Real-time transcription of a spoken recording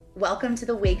Welcome to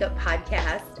the Wake Up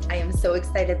Podcast. I am so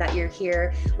excited that you're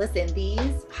here. Listen,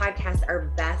 these podcasts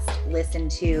are best listened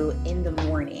to in the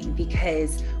morning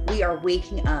because we are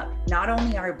waking up not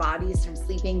only our bodies from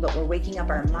sleeping, but we're waking up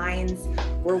our minds,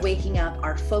 we're waking up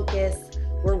our focus,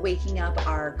 we're waking up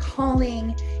our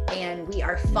calling, and we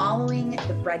are following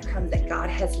the breadcrumbs that God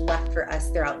has left for us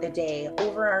throughout the day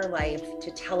over our life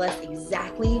to tell us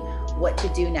exactly what to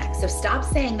do next. So stop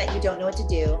saying that you don't know what to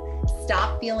do.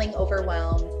 Stop feeling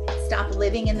overwhelmed. Stop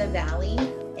living in the valley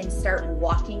and start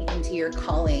walking into your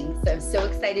calling. So I'm so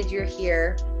excited you're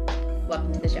here.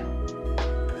 Welcome to the show.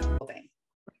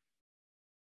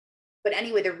 But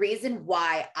anyway, the reason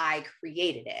why I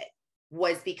created it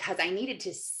was because I needed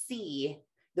to see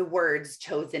the words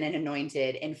chosen and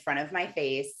anointed in front of my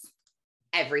face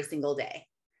every single day.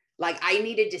 Like I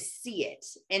needed to see it.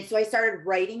 And so I started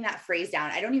writing that phrase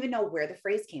down. I don't even know where the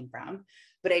phrase came from,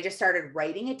 but I just started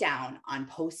writing it down on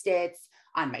Post-its,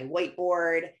 on my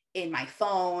whiteboard, in my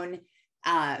phone.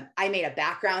 I made a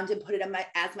background and put it on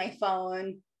as my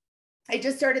phone. I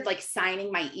just started like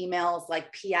signing my emails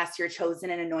like, P.S. you're chosen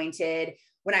and anointed.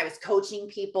 When I was coaching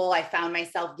people, I found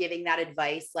myself giving that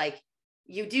advice. Like,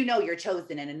 you do know you're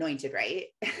chosen and anointed, right?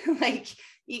 Like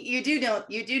you do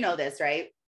know this, right?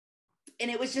 And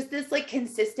it was just this like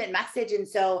consistent message. And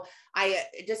so I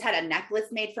just had a necklace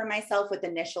made for myself with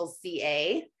initials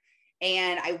CA,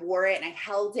 and I wore it and I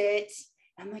held it.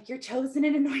 I'm like, you're chosen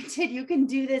and anointed. You can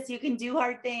do this. You can do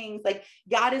hard things. Like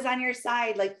God is on your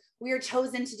side. Like we are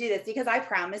chosen to do this, because I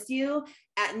promise you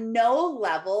at no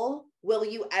level will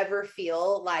you ever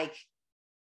feel like,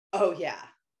 oh yeah,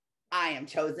 I am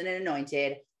chosen and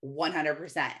anointed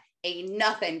 100%. Ain't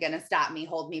nothing going to stop me,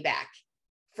 hold me back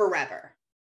forever.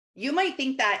 You might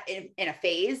think that in a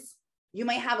phase, you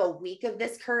might have a week of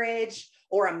this courage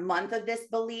or a month of this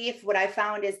belief. What I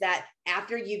found is that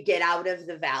after you get out of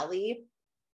the valley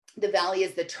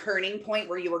is the turning point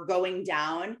where you were going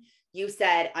down. You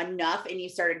said enough and you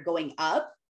started going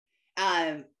up.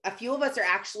 A few of us are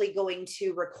actually going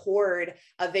to record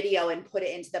a video and put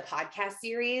it into the podcast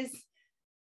series.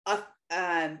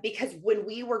 Because when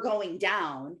we were going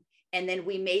down and then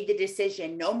we made the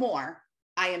decision, no more,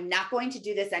 I am not going to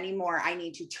do this anymore. I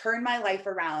need to turn my life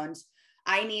around.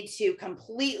 I need to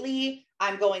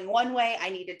I'm going one way. I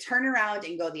need to turn around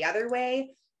and go the other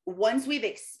way. Once we've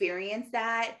experienced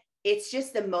that, it's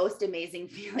just the most amazing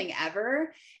feeling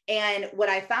ever. And what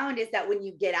I found is that when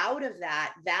you get out of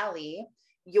that valley,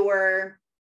 your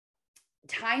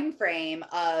time frame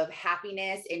of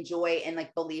happiness and joy and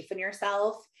like belief in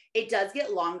yourself, it does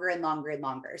get longer and longer and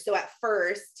longer. So at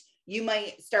first, you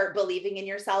might start believing in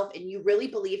yourself and you really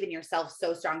believe in yourself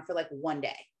so strong for like one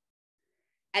day.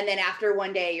 And then after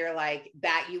one day, you're like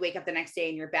back, you wake up the next day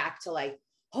and you're back to like,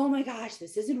 oh my gosh,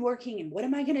 this isn't working. And what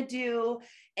am I going to do?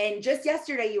 And just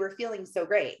yesterday you were feeling so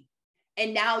great.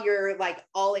 And now you're like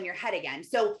all in your head again.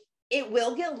 So it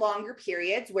will get longer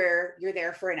periods where you're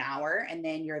there for an hour and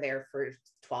then you're there for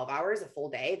 12 hours, a full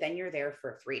day. Then you're there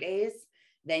for 3 days.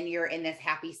 Then you're in this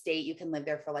happy state. You can live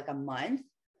there for like a month.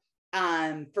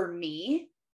 For me,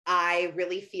 I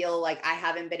really feel like I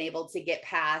haven't been able to get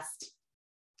past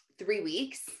 3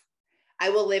 weeks. I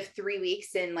will live 3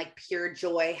 weeks in like pure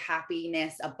joy,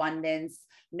 happiness, abundance,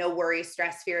 no worries,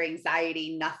 stress, fear,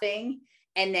 anxiety, nothing.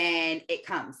 And then it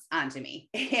comes onto me.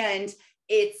 And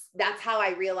that's how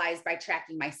I realized by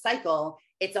tracking my cycle,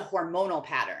 it's a hormonal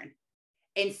pattern.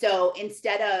 And so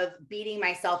instead of beating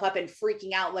myself up and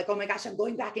freaking out, like, oh my gosh, I'm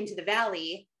going back into the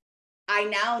valley, I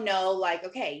now know like,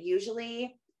 okay,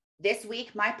 usually this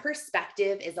week, my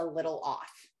perspective is a little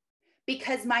off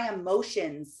because my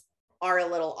emotions are a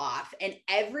little off. And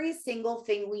every single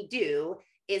thing we do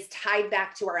is tied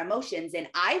back to our emotions. And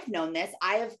I've known this.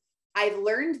 I've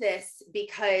learned this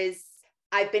because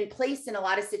I've been placed in a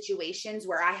lot of situations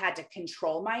where I had to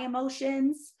control my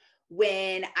emotions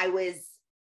when I was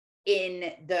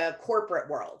in the corporate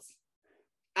world.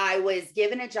 I was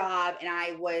given a job and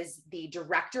I was the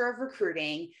director of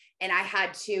recruiting, and I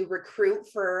had to recruit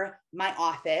for my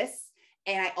office.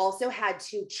 And I also had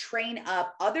to train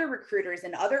up other recruiters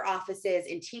in other offices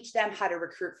and teach them how to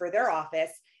recruit for their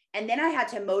office. And then I had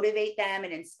to motivate them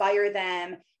and inspire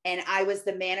them. And I was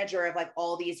the manager of like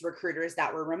all these recruiters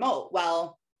that were remote.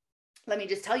 Well, let me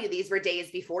just tell you, these were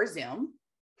days before Zoom.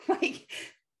 We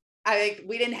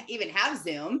didn't even have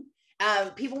Zoom.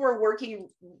 People were working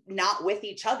not with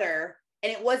each other.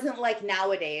 And it wasn't like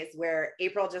nowadays where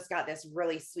April just got this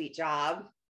really sweet job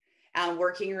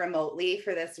working remotely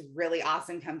for this really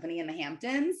awesome company in the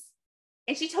Hamptons.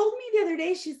 And she told me the other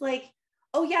day, she's like,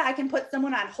 oh yeah, I can put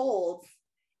someone on hold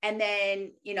And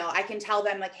then, I can tell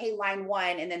them like, hey, line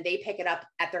 1, and then they pick it up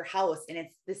at their house and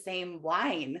it's the same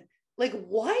line. Like,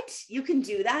 what? You can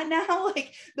do that now?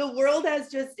 Like, the world has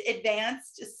just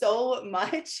advanced so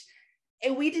much.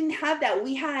 And we didn't have that.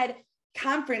 We had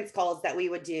conference calls that we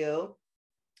would do.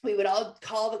 We would all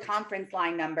call the conference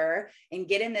line number and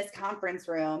get in this conference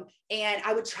room. And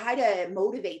I would try to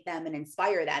motivate them and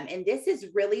inspire them. And this is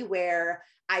really where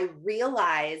I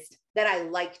realized that I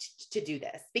liked to do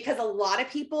this, because a lot of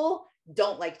people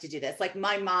don't like to do this. Like,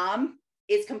 my mom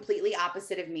is completely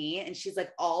opposite of me. And she's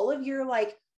like, all of your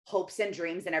like hopes and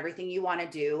dreams and everything you want to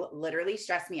do literally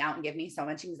stress me out and give me so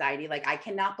much anxiety. Like, I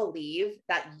cannot believe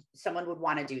that someone would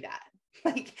want to do that.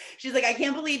 Like, she's like, I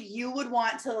can't believe you would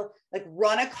want to like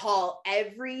run a call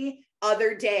every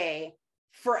other day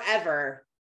forever,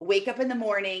 wake up in the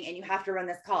morning and you have to run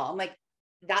this call. I'm like,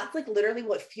 that's like literally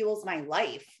what fuels my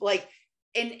life. Like,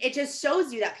 and it just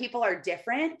shows you that people are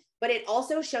different, but it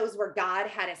also shows where God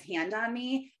had his hand on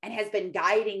me and has been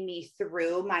guiding me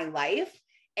through my life.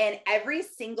 And every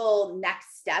single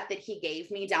next step that he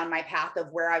gave me down my path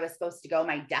of where I was supposed to go,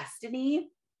 my destiny,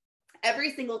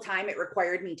 every single time it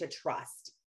required me to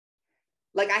trust.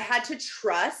 Like, I had to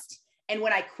trust. And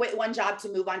when I quit one job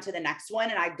to move on to the next one,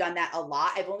 and I've done that a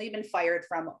lot, I've only been fired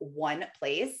from one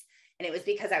place. And it was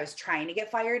because I was trying to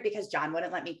get fired because John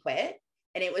wouldn't let me quit.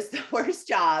 And it was the worst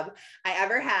job I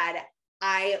ever had.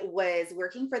 I was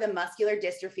working for the Muscular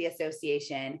Dystrophy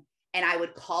Association, and I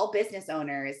would call business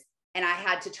owners, and I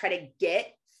had to try to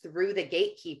get through the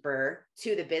gatekeeper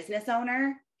to the business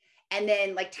owner, and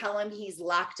then like tell him he's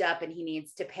locked up and he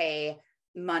needs to pay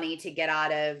money to get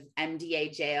out of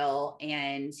MDA jail,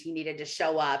 and he needed to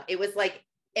show up. It was like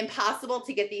impossible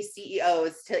to get these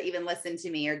CEOs to even listen to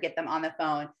me or get them on the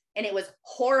phone. And it was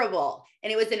horrible.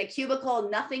 And it was in a cubicle.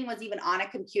 Nothing was even on a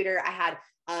computer. I had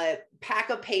a pack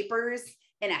of papers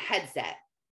and a headset,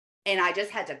 and I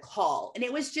just had to call. And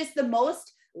it was just the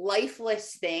most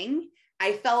lifeless thing.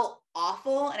 I felt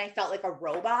awful and I felt like a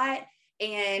robot.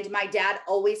 And my dad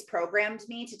always programmed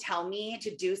me to tell me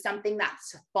to do something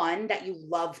that's fun, that you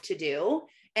love to do.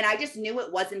 And I just knew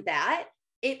it wasn't that.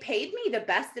 It paid me the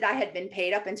best that I had been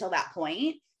paid up until that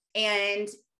point. And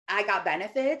I got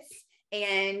benefits,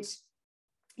 and,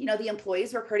 the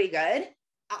employees were pretty good.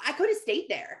 I could have stayed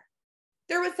there.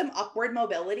 There was some upward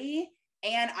mobility,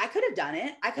 and I could have done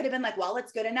it. I could have been like, well,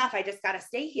 it's good enough. I just got to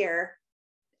stay here.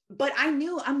 But I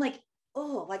knew, I'm like,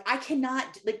 oh, like I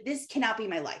cannot, like this cannot be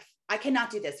my life. I cannot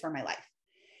do this for my life.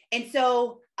 And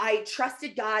so I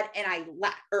trusted God, and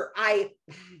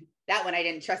that one I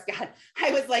didn't trust God.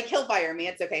 I was like, he'll fire me.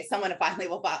 It's okay. Someone finally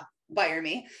will fire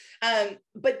me.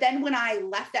 But then when I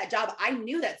left that job, I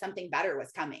knew that something better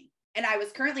was coming. And I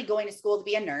was currently going to school to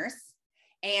be a nurse.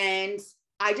 And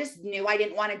I just knew I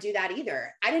didn't want to do that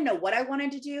either. I didn't know what I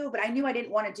wanted to do, but I knew I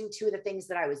didn't want to do two of the things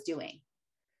that I was doing.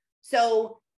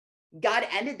 So God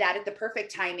ended that at the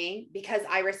perfect timing, because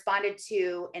I responded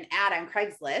to an ad on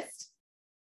Craigslist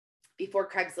before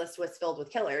Craigslist was filled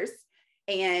with killers.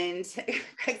 And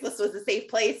Craigslist was a safe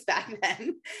place back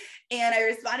then. And I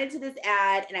responded to this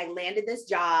ad, and I landed this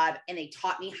job, and they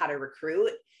taught me how to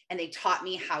recruit, and they taught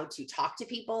me how to talk to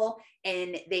people.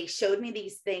 And they showed me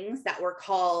these things that were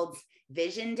called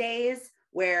vision days,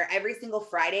 where every single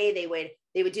Friday they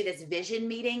would do this vision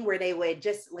meeting where they would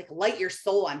just like light your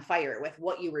soul on fire with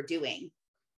what you were doing.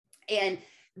 And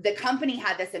the company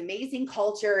had this amazing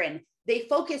culture, and they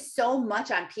focused so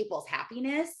much on people's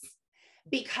happiness,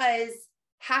 because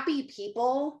happy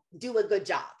people do a good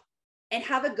job and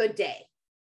have a good day.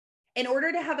 In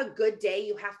order to have a good day,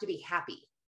 you have to be happy.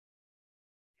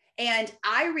 And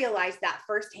I realized that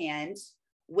firsthand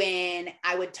when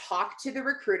I would talk to the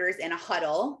recruiters in a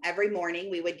huddle every morning.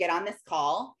 We would get on this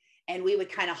call, and we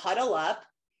would kind of huddle up,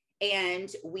 and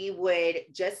we would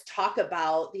just talk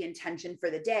about the intention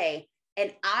for the day.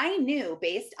 And I knew,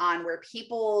 based on where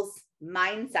people's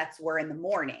mindsets were in the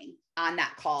morning on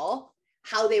that call,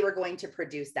 how they were going to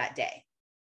produce that day.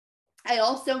 I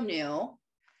also knew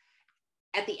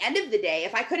at the end of the day,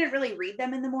 if I couldn't really read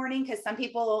them in the morning, because some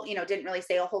people, didn't really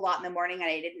say a whole lot in the morning and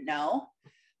I didn't know.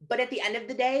 But at the end of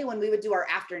the day, when we would do our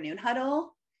afternoon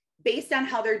huddle, based on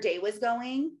how their day was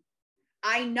going,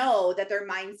 I know that their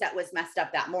mindset was messed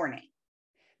up that morning.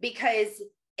 Because,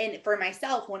 and for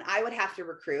myself, when I would have to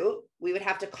recruit, we would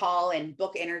have to call and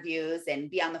book interviews and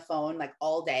be on the phone like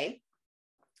all day.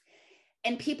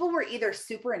 And people were either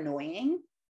super annoying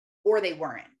or they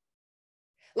weren't.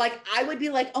 Like, I would be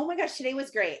like, oh my gosh, today was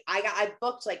great. I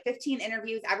booked like 15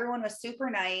 interviews. Everyone was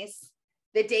super nice.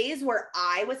 The days where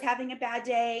I was having a bad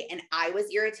day and I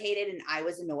was irritated and I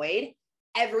was annoyed,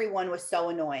 everyone was so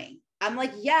annoying. I'm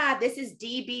like, yeah, this is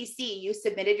DBC. You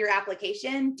submitted your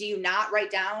application. Do you not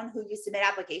write down who you submit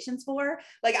applications for?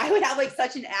 Like, I would have like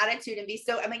such an attitude and be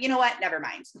so, I'm like, you know what? Never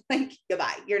mind. Like,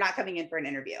 goodbye. You're not coming in for an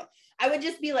interview. I would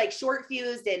just be like short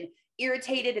fused and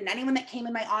irritated. And anyone that came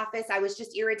in my office, I was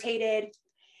just irritated.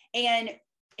 And,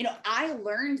 you know, I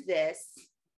learned this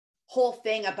whole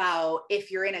thing about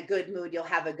if you're in a good mood, you'll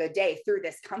have a good day through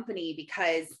this company,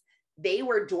 because they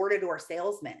were door-to-door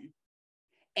salesmen.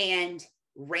 And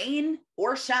rain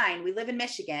or shine, we live in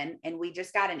Michigan and we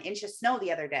just got an inch of snow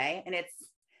the other day and it's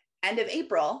end of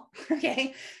April.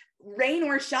 Okay. Rain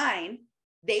or shine,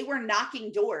 they were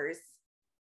knocking doors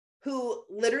who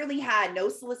literally had no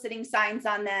soliciting signs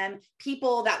on them,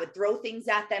 people that would throw things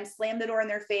at them, slam the door in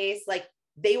their face. Like,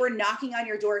 they were knocking on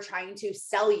your door trying to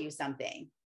sell you something.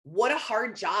 What a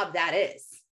hard job that is.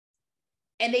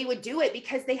 And they would do it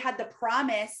because they had the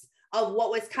promise of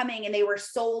what was coming and they were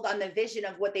sold on the vision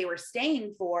of what they were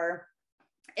staying for.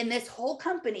 And this whole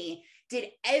company did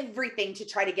everything to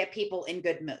try to get people in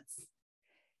good moods.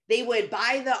 They would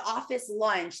buy the office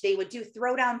lunch. They would do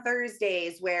Throwdown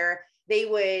Thursdays where they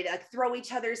would throw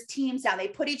each other's teams down. They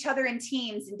put each other in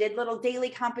teams and did little daily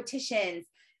competitions.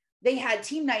 They had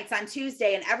team nights on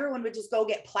Tuesday and everyone would just go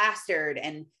get plastered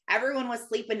and everyone was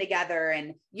sleeping together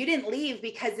and you didn't leave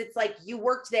because it's like you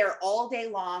worked there all day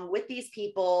long with these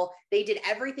people. They did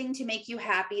everything to make you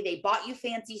happy. They bought you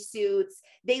fancy suits.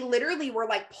 They literally were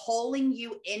like pulling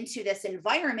you into this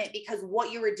environment because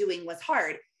what you were doing was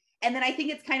hard. And then I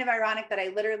think it's kind of ironic that I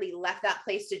literally left that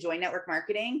place to join network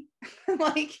marketing.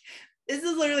 Like, this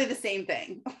is literally the same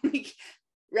thing. Like,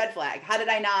 red flag. How did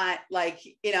I not, like,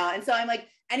 you know? And so I'm like,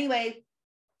 anyway,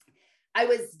 I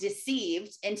was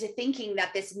deceived into thinking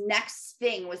that this next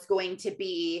thing was going to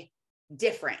be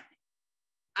different.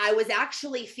 I was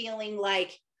actually feeling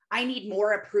like I need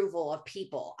more approval of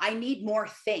people. I need more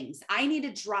things. I need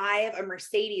to drive a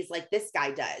Mercedes like this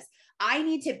guy does. I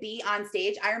need to be on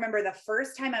stage. I remember the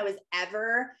first time I was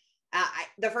ever,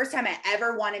 the first time I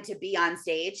ever wanted to be on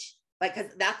stage, like,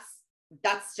 cause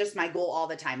that's just my goal all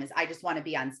the time, is I just want to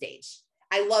be on stage.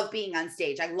 I love being on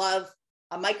stage. I love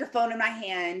a microphone in my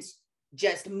hand,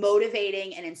 just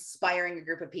motivating and inspiring a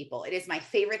group of people. It is my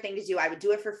favorite thing to do. I would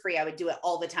do it for free. I would do it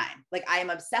all the time. Like, I am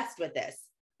obsessed with this,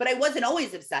 but I wasn't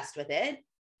always obsessed with it.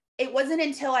 It wasn't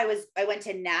until I went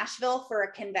to Nashville for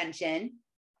a convention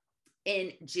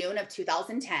in June of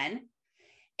 2010.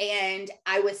 And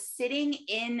I was sitting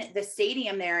in the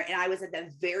stadium there and I was at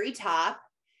the very top.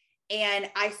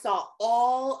 And I saw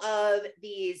all of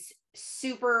these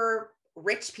super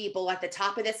rich people at the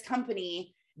top of this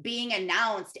company being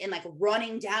announced and like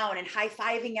running down and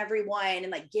high-fiving everyone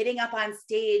and like getting up on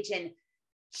stage and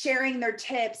sharing their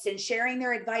tips and sharing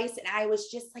their advice. And I was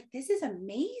just like, this is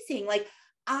amazing. Like,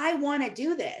 I want to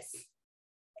do this.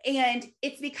 And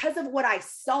it's because of what I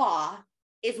saw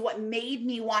is what made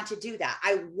me want to do that.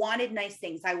 I wanted nice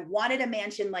things. I wanted a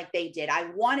mansion like they did. I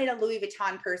wanted a Louis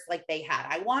Vuitton purse like they had.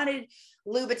 I wanted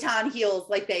Louis Vuitton heels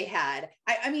like they had.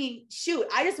 I mean, shoot,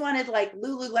 I just wanted like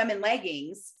Lululemon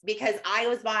leggings because I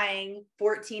was buying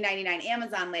 $14.99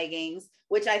 Amazon leggings,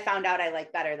 which I found out I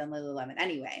like better than Lululemon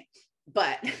anyway.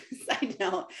 But side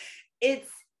note,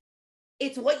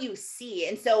 it's what you see.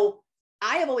 And so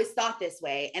I have always thought this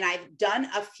way, and I've done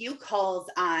a few calls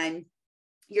on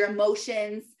your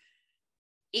emotions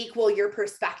equal your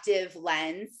perspective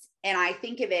lens. And I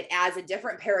think of it as a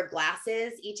different pair of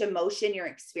glasses. Each emotion you're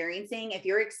experiencing, if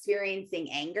you're experiencing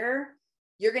anger,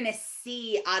 you're going to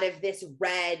see out of this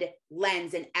red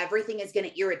lens and everything is going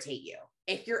to irritate you.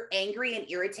 If you're angry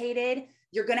and irritated,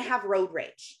 you're going to have road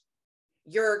rage.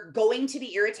 You're going to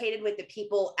be irritated with the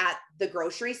people at the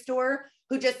grocery store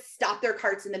who just stop their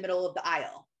carts in the middle of the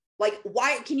aisle. Like,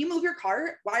 why can you move your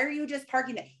cart? Why are you just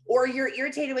parking there? Or you're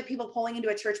irritated with people pulling into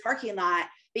a church parking lot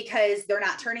because they're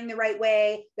not turning the right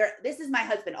way. This is my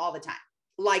husband all the time.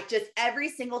 Like, just every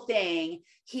single thing.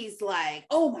 He's like,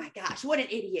 oh my gosh, what an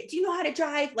idiot. Do you know how to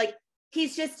drive? Like,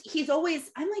 he's always,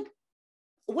 I'm like,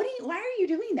 why are you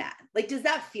doing that? Like, does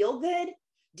that feel good?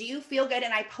 Do you feel good?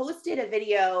 And I posted a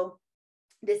video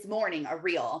this morning, a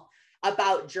reel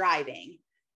about driving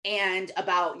and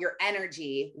about your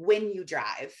energy when you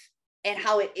drive and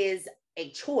how it is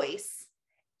a choice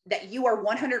that you are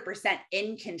 100%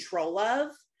 in control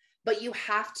of, but you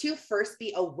have to first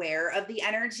be aware of the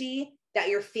energy that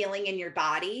you're feeling in your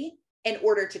body in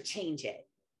order to change it.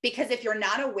 Because if you're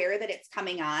not aware that it's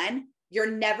coming on,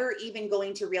 you're never even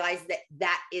going to realize that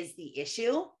that is the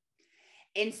issue.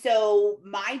 And so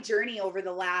my journey over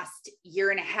the last year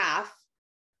and a half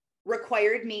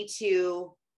required me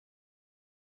to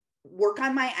work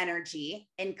on my energy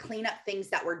and clean up things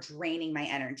that were draining my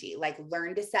energy, like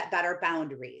learn to set better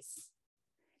boundaries,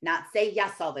 not say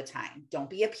yes all the time. Don't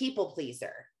be a people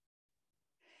pleaser.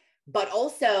 But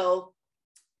also,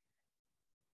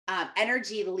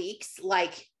 energy leaks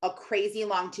like a crazy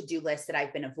long to-do list that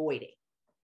I've been avoiding.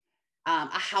 A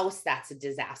house that's a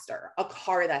disaster, a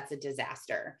car that's a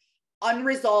disaster,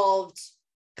 unresolved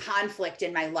conflict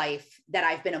in my life that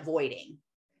I've been avoiding,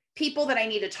 people that I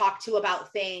need to talk to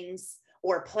about things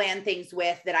or plan things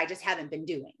with that I just haven't been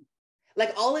doing.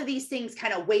 Like all of these things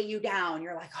kind of weigh you down.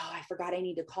 You're like, oh, I forgot I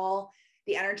need to call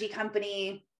the energy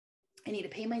company. I need to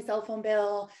pay my cell phone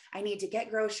bill. I need to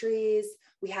get groceries.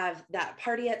 We have that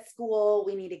party at school.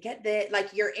 We need to get that. Like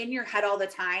you're in your head all the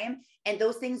time. And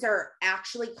those things are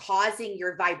actually causing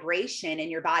your vibration in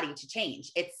your body to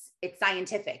change. It's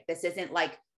scientific. This isn't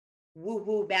like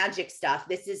woo-woo magic stuff.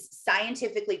 This is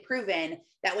scientifically proven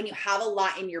that when you have a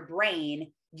lot in your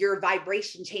brain, your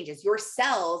vibration changes. Your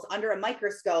cells under a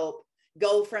microscope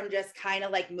go from just kind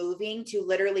of like moving to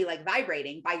literally like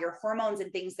vibrating by your hormones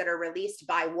and things that are released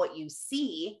by what you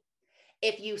see.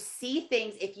 If you see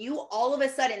things, if you all of a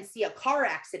sudden see a car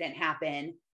accident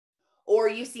happen, or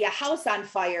you see a house on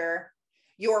fire,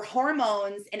 your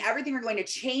hormones and everything are going to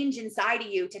change inside of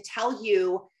you to tell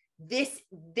you this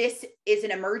is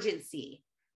an emergency.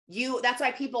 That's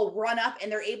why people run up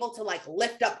and they're able to like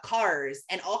lift up cars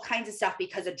and all kinds of stuff,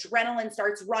 because adrenaline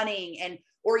starts running,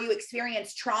 or you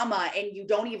experience trauma and you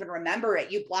don't even remember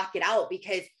it. You block it out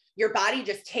because your body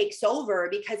just takes over,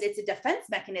 because it's a defense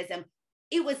mechanism.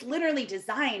 It was literally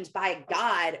designed by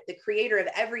God, the creator of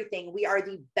everything. We are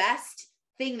the best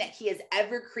thing that he has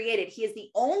ever created. He is the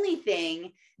only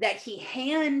thing that he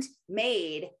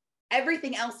handmade.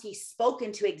 Everything else he spoke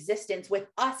into existence. With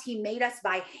us, he made us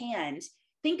by hand.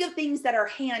 Think of things that are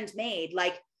handmade.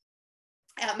 Like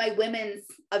at my women's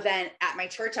event at my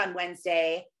church on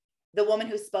Wednesday, the woman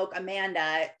who spoke,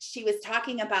 Amanda, she was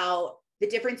talking about the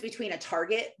difference between a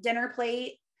Target dinner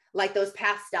plate, like those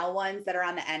pastel ones that are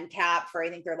on the end cap for, I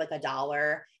think they're like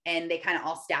 $1, and they kind of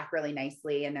all stack really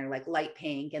nicely. And they're like light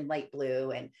pink and light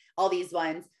blue and all these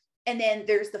ones. And then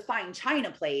there's the fine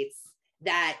china plates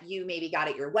that you maybe got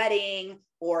at your wedding,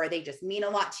 or they just mean a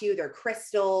lot to you. They're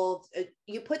crystals.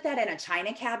 You put that in a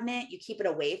china cabinet, you keep it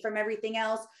away from everything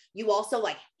else. You also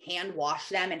like hand wash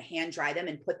them and hand dry them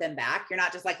and put them back. You're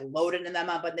not just like loading them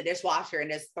up in the dishwasher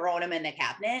and just throwing them in the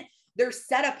cabinet. They're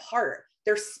set apart.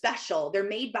 They're special. They're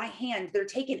made by hand. They're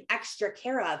taken extra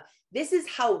care of. This is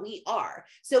how we are.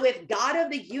 So if God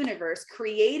of the universe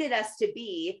created us to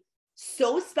be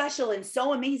so special and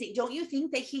so amazing, don't you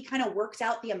think that he kind of works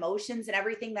out the emotions and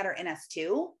everything that are in us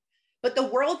too? But the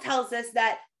world tells us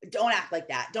that don't act like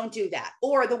that. Don't do that.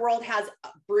 Or the world has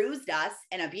bruised us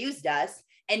and abused us.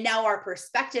 And now our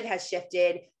perspective has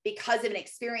shifted because of an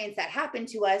experience that happened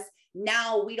to us.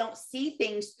 Now we don't see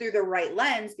things through the right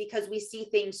lens, because we see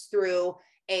things through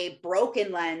a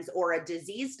broken lens or a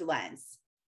diseased lens.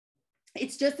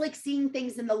 It's just like seeing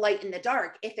things in the light and the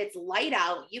dark. If it's light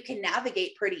out, you can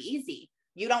navigate pretty easy.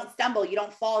 You don't stumble, you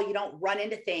don't fall, you don't run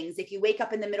into things. If you wake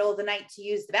up in the middle of the night to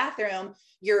use the bathroom,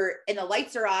 and the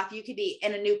lights are off, you could be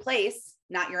in a new place,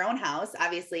 not your own house.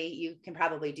 Obviously, you can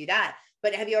probably do that.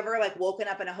 But have you ever like woken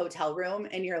up in a hotel room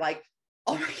and you're like,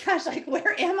 oh my gosh, like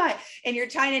where am I? And you're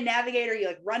trying to navigate, or you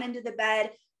like run into the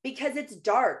bed because it's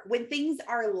dark. When things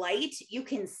are light, you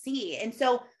can see. And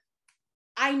so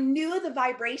I knew the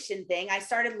vibration thing. I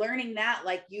started learning that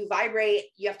like you vibrate,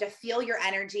 you have to feel your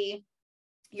energy.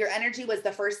 Your energy was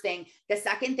the first thing. The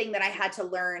second thing that I had to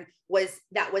learn was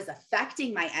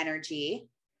affecting my energy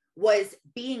was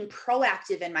being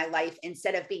proactive in my life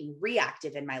instead of being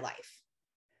reactive in my life.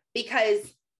 Because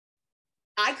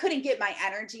I couldn't get my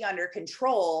energy under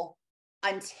control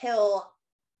until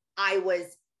I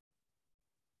was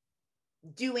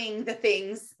doing the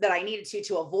things that I needed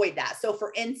to avoid that. So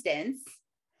for instance,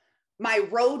 my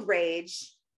road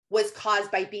rage was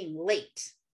caused by being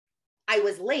late. I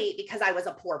was late because I was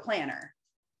a poor planner.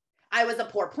 I was a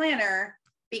poor planner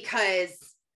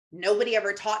because nobody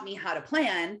ever taught me how to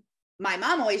plan. My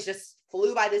mom always just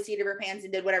flew by the seat of her pants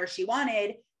and did whatever she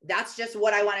wanted. That's just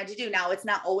what I wanted to do. Now, it's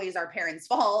not always our parents'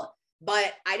 fault,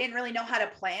 but I didn't really know how to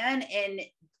plan, and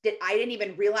I didn't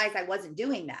even realize I wasn't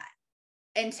doing that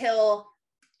until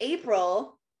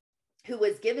April, who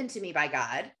was given to me by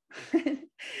God.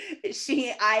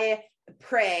 I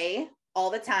pray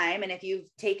all the time. And if you've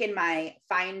taken my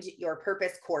Find Your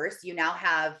Purpose course, you now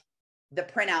have the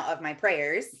printout of my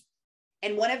prayers.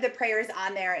 And one of the prayers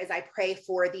on there is I pray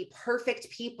for the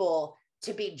perfect people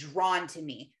to be drawn to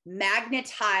me,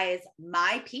 magnetize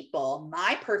my people,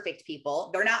 my perfect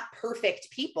people. They're not perfect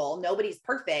people. Nobody's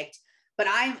perfect, but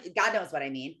God knows what I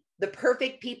mean. The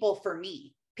perfect people for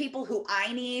me. people who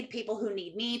I need, people who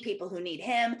need me, people who need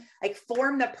him, like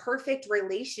form the perfect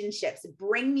relationships,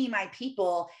 bring me my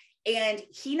people. And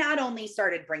he not only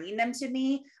started bringing them to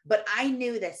me, but I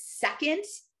knew the second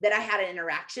that I had an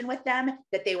interaction with them,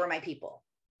 that they were my people.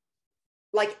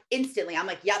 Like instantly, I'm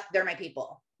like, yep, they're my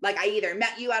people. Like I either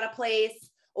met you at a place,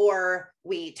 or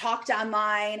we talked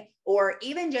online, or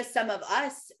even just some of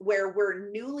us where we're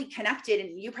newly connected.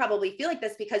 And you probably feel like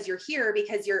this because you're here,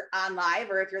 because you're on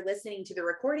live, or if you're listening to the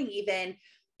recording, even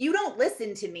you don't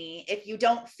listen to me if you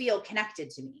don't feel connected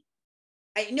to me.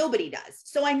 Nobody does.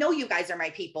 So I know you guys are my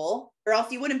people, or else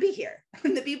you wouldn't be here.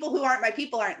 The people who aren't my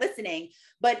people aren't listening.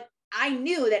 But I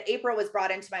knew that April was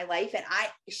brought into my life, and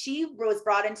she was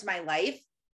brought into my life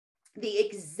the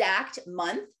exact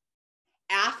month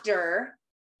after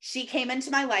she came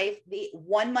into my life. The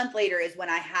 1 month later is when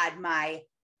I had my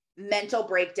mental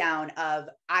breakdown of,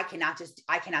 I cannot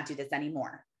do this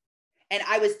anymore. And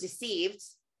I was deceived,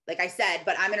 like I said,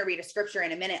 but I'm going to read a scripture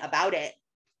in a minute about it,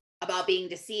 about being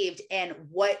deceived and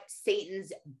what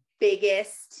Satan's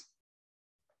biggest,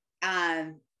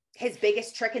 his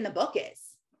biggest trick in the book is.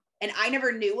 And I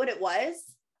never knew what it was.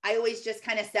 I always just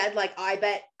kind of said like, oh,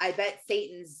 I bet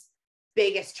Satan's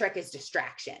biggest trick is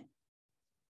distraction.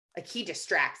 Like he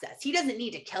distracts us. He doesn't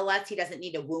need to kill us. He doesn't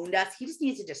need to wound us. He just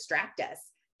needs to distract us.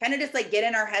 Kind of just like get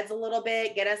in our heads a little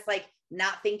bit, get us like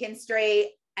not thinking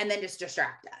straight, and then just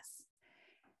distract us.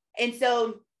 And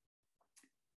so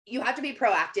you have to be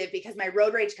proactive, because my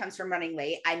road rage comes from running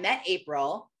late. I met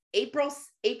April.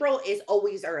 April is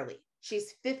always early.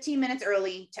 She's 15 minutes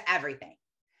early to everything.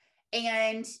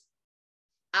 And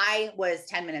I was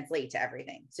 10 minutes late to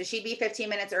everything. So she'd be 15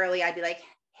 minutes early. I'd be like,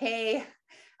 hey,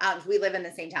 we live in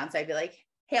the same town. So I'd be like,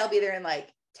 hey, I'll be there in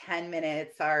like 10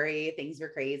 minutes. Sorry, things were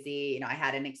crazy. I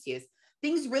had an excuse.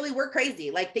 Things really were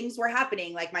crazy. Like things were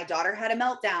happening. Like my daughter had a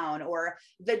meltdown, or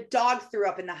the dog threw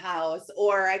up in the house,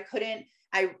 or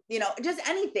just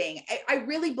anything. I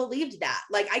really believed that.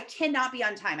 Like I cannot be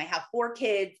on time. I have 4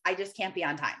 kids. I just can't be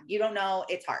on time. You don't know.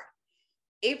 It's hard.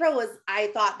 I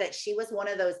thought that she was one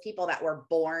of those people that were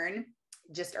born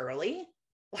just early.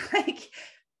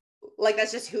 Like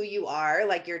that's just who you are.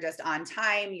 Like you're just on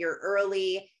time, you're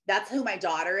early. That's who my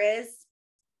daughter is.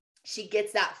 She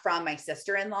gets that from my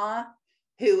sister-in-law,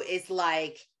 who is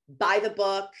like by the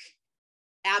book,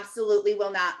 absolutely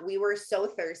will not. We were so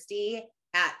thirsty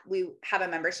we have a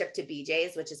membership to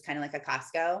BJ's, which is kind of like a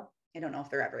Costco. I don't know if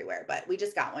they're everywhere, but we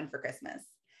just got one for Christmas.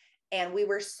 And me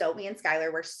and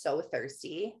Skylar were so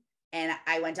thirsty. And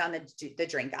I went down the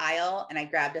drink aisle and I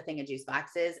grabbed a thing of juice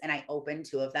boxes and I opened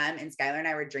 2 of them. And Skylar and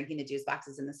I were drinking the juice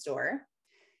boxes in the store.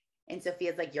 And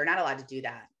Sophia's like, you're not allowed to do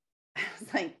that. I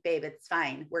was like, babe, it's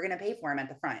fine. We're going to pay for them at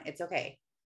the front. It's okay.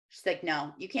 She's like,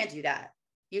 no, you can't do that.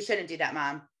 You shouldn't do that,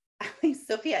 Mom. I'm like,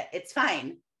 Sophia, it's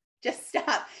fine. Just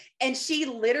stop. And she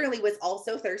literally was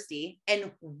also thirsty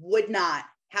and would not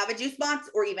have a juice box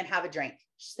or even have a drink.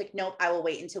 She's like, nope, I will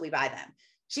wait until we buy them.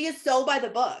 She is so by the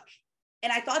book.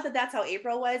 And I thought that that's how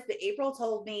April was, but April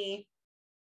told me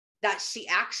that she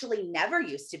actually never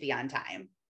used to be on time.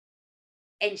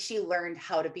 And she learned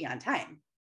how to be on time.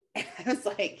 And I was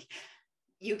like,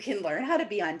 you can learn how to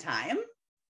be on time?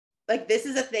 Like, this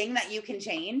is a thing that you can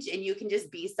change and you can just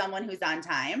be someone who's on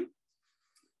time.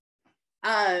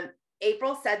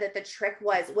 April said that the trick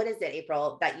was, what is it,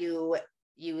 April, that you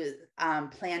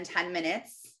plan 10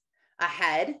 minutes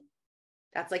ahead?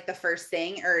 That's like the first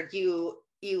thing, or you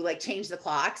like change the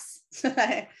clocks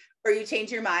or you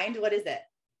change your mind. What is it?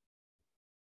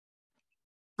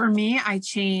 For me,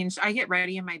 I get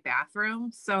ready in my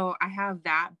bathroom. So I have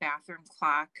that bathroom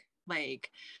clock, like,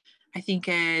 I think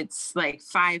it's like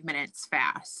 5 minutes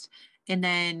fast. And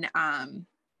then,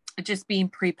 just being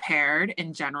prepared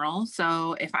in general.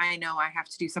 So if I know I have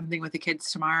to do something with the kids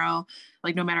tomorrow,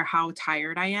 like no matter how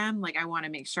tired I am, like I want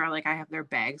to make sure like I have their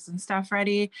bags and stuff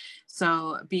ready.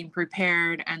 So being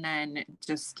prepared, and then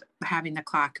just having the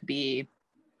clock be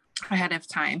ahead of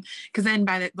time. Cause then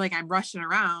I'm rushing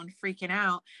around freaking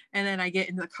out. And then I get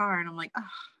in the car and I'm like,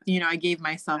 oh, I gave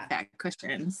myself that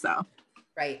cushion. So.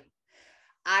 Right.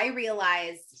 I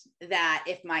realized that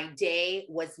if my day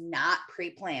was not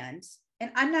pre-planned,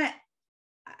 and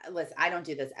listen, I don't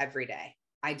do this every day.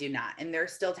 I do not. And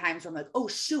there's still times where I'm like, oh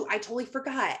shoot, I totally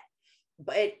forgot.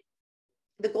 But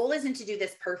the goal isn't to do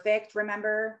this perfect.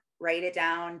 Remember, write it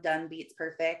down. Done beats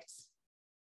perfect.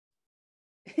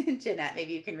 Jeanette,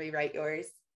 maybe you can rewrite yours.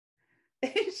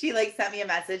 She sent me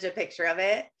a picture of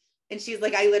it. And she's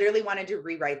like, I literally wanted to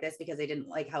rewrite this because I didn't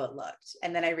like how it looked.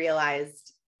 And then I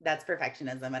realized That's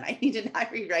perfectionism. And I need to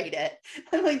not rewrite it.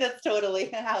 I'm like, that's totally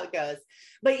how it goes.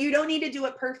 But you don't need to do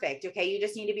it perfect. Okay. You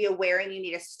just need to be aware and you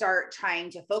need to start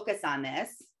trying to focus on this.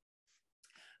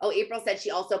 Oh, April said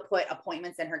she also put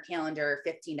appointments in her calendar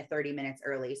 15 to 30 minutes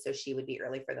early. So she would be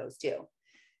early for those too.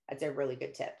 That's a really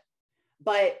good tip.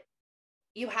 But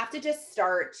you have to just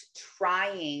start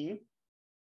trying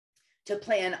to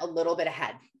plan a little bit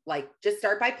ahead. Like just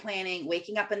start by planning,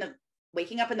 waking up in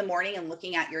the morning and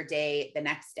looking at your day the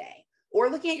next day or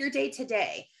looking at your day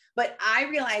today. But I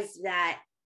realized that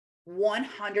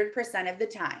 100% of the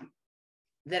time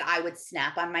that I would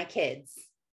snap on my kids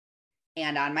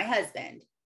and on my husband,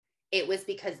 it was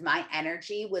because my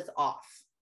energy was off.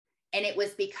 And it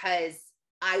was because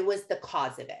I was the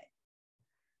cause of it.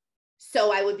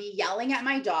 So I would be yelling at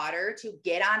my daughter to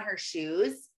get on her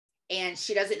shoes and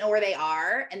she doesn't know where they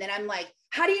are. And then I'm like,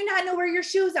 how do you not know where your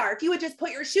shoes are? If you would just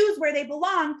put your shoes where they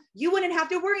belong, you wouldn't have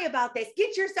to worry about this.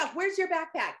 Get your stuff. Where's your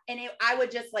backpack? And I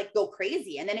would just like go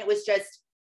crazy. And then it was just,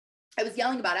 I was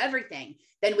yelling about everything.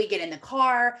 Then we get in the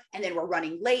car and then we're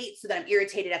running late. So then I'm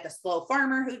irritated at the slow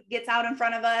farmer who gets out in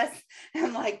front of us.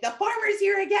 I'm like, the farmer's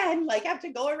here again. Like I have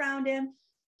to go around him.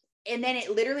 And then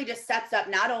it literally just sets up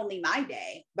not only my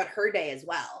day, but her day as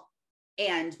well.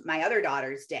 And my other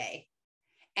daughter's day.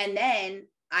 And then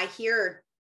I hear,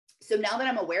 so now that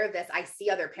I'm aware of this, I see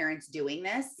other parents doing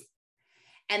this.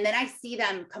 And then I see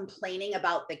them complaining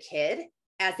about the kid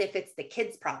as if it's the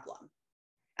kid's problem.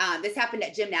 This happened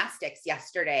at gymnastics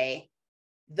yesterday.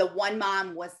 The one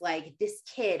mom was like, this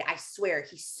kid, I swear,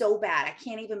 he's so bad. I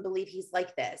can't even believe he's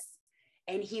like this.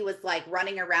 And he was like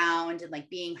running around and like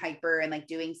being hyper and like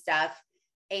doing stuff.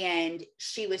 And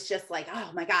she was just like,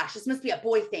 oh my gosh, this must be a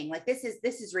boy thing. Like, this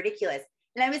is ridiculous.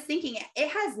 And I was thinking it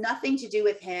has nothing to do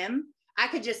with him. I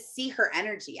could just see her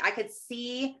energy. I could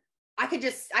see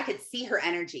her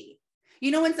energy.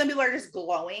 You know, when some people are just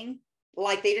glowing,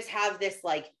 like they just have this,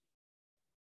 like,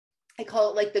 I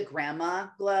call it like the grandma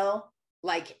glow.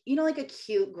 Like, you know, like a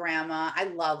cute grandma. I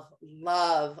love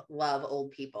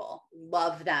old people.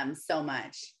 Love them so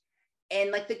much.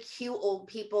 And like the cute old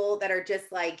people that are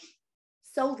just like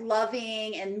so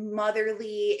loving and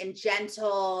motherly and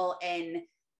gentle and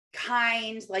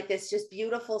kind, like this just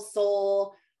beautiful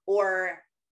soul. Or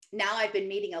now I've been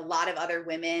meeting a lot of other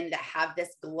women that have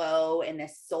this glow and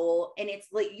this soul. And it's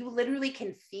like, you literally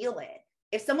can feel it.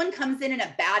 If someone comes in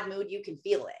a bad mood, you can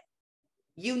feel it.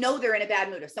 You know, they're in a bad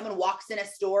mood. If someone walks in a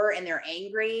store and they're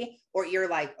angry, or you're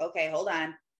like, okay, hold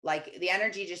on. Like the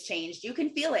energy just changed. You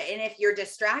can feel it. And if you're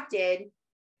distracted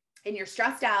and you're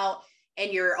stressed out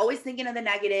and you're always thinking of the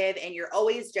negative and you're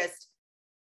always just,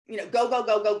 you know,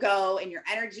 go, and your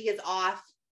energy is off,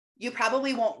 you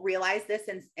probably won't realize this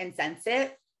and sense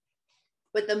it.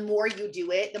 But the more you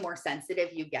do it, the more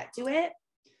sensitive you get to it.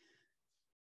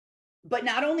 But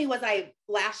not only was I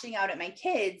lashing out at my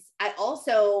kids, I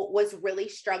also was really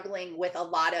struggling with a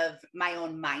lot of my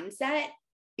own mindset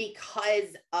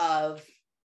because of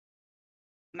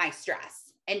my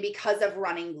stress and because of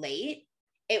running late.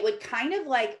 It would kind of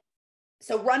like,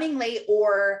 so running late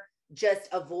or just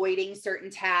avoiding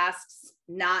certain tasks,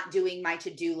 not doing my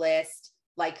to-do list.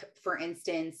 Like for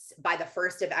instance, by the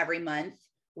first of every month,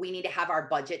 we need to have our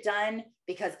budget done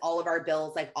because all of our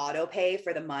bills like auto pay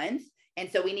for the month. And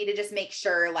so we need to just make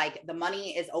sure like the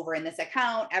money is over in this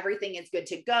account, everything is good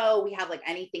to go. We have like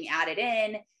anything added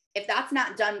in. If that's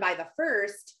not done by the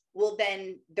first, well,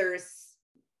 then there's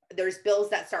bills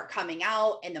that start coming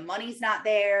out and the money's not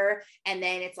there. And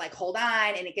then it's like, hold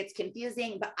on, and it gets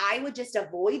confusing. But I would just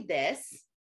avoid this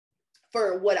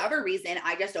for whatever reason.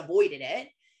 I just avoided it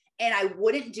and I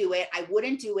wouldn't do it. I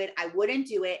wouldn't do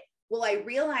it. Well, I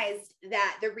realized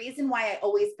that the reason why I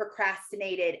always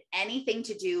procrastinated anything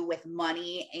to do with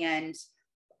money and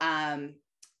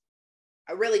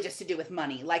really just to do with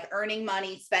money, like earning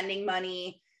money, spending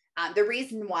money. The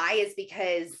reason why is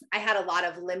because I had a lot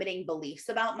of limiting beliefs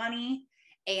about money.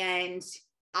 And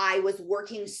I was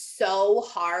working so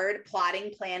hard,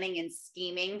 plotting, planning, and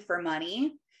scheming for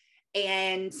money.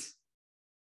 And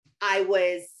I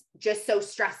was just so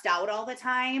stressed out all the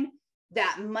time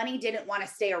that money didn't want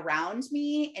to stay around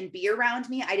me and be around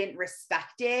me. I didn't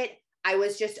respect it. I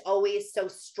was just always so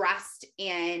stressed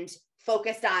and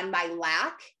focused on my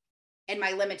lack and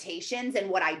my limitations and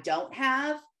what I don't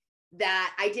have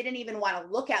that I didn't even want to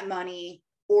look at money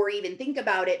or even think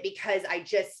about it because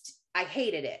I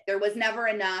hated it. There was never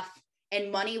enough, and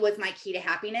money was my key to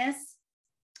happiness.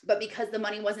 But because the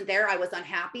money wasn't there, I was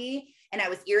unhappy and I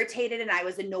was irritated and I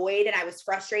was annoyed and I was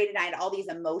frustrated. I had all these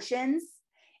emotions.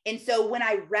 And so when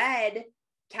I read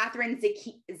Catherine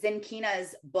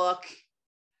Zenkina's book,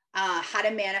 How to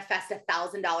Manifest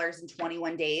 $1,000 in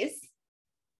 21 Days,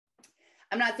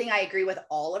 I'm not saying I agree with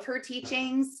all of her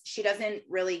teachings. She doesn't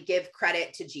really give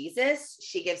credit to Jesus.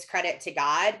 She gives credit to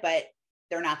God, but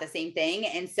they're not the same thing.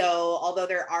 And so, although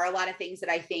there are a lot of things that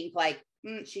I think like,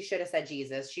 she should have said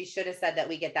Jesus. She should have said that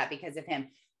we get that because of him.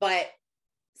 But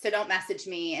so don't message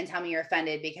me and tell me you're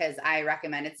offended because I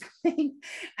recommended something.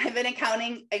 I've been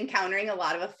encountering a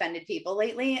lot of offended people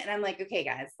lately. And I'm like, okay,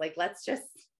 guys, like, let's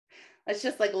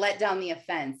just like let down the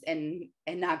offense and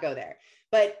not go there.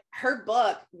 But her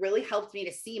book really helped me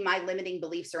to see my limiting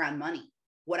beliefs around money,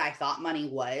 what I thought money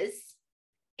was.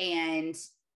 And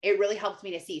it really helped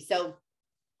me to see. So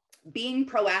being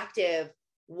proactive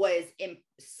was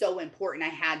so important. I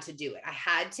had to do it. I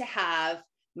had to have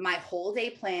my whole day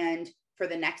planned for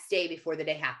the next day before the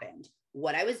day happened,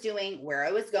 what I was doing, where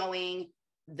I was going,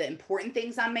 the important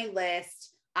things on my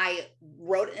list. I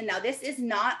wrote, and now this is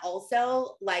not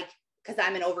also like, because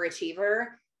I'm an overachiever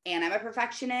and I'm a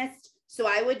perfectionist. So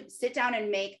I would sit down and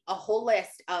make a whole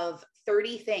list of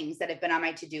 30 things that have been on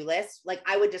my to-do list. Like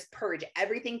I would just purge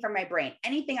everything from my brain,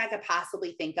 anything I could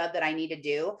possibly think of that I need to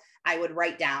do, I would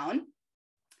write down.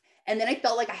 And then I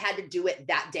felt like I had to do it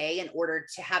that day in order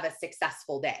to have a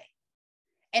successful day.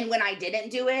 And when I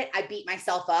didn't do it, I beat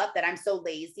myself up that I'm so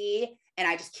lazy and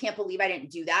I just can't believe I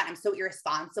didn't do that. I'm so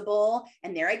irresponsible.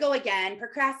 And there I go again,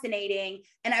 procrastinating.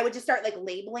 And I would just start like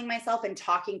labeling myself and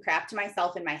talking crap to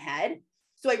myself in my head.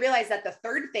 So I realized that the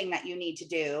third thing that you need to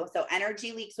do, so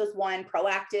energy leaks was 1,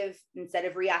 proactive instead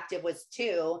of reactive was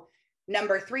 2.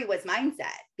 Number 3 was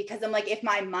mindset, because I'm like, if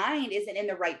my mind isn't in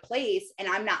the right place and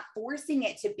I'm not forcing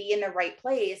it to be in the right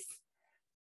place,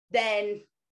 then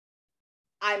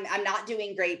I'm not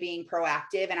doing great being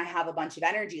proactive and I have a bunch of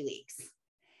energy leaks.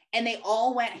 And they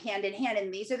all went hand in hand.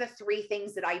 And these are the 3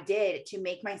 things that I did to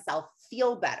make myself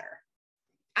feel better.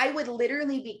 I would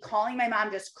literally be calling my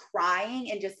mom, just crying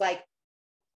and just like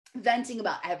venting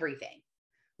about everything.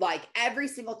 Like every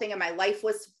single thing in my life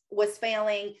was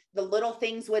failing. The little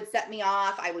things would set me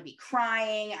off. I would be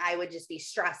crying. I would just be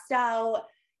stressed out.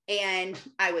 And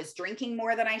I was drinking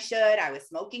more than I should. I was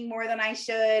smoking more than I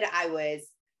should. I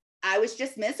was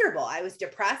just miserable. I was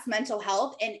depressed, mental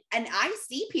health. And I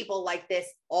see people like this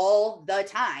all the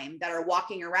time that are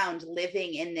walking around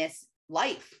living in this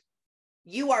life.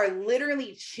 You are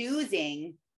literally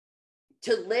choosing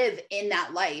to live in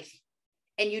that life.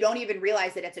 And you don't even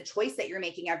realize that it's a choice that you're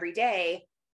making every day.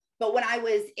 But when I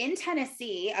was in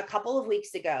Tennessee a couple of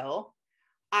weeks ago,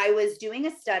 I was doing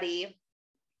a study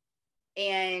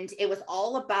and it was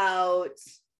all about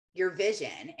your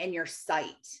vision and your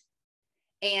sight.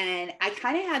 And I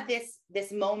kind of had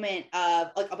this moment of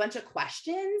like a bunch of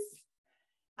questions,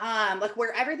 like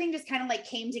where everything just kind of like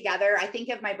came together. I think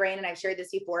of my brain, and I've shared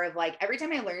this before, of like every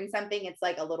time I learn something, it's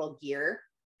like a little gear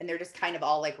and they're just kind of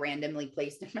all like randomly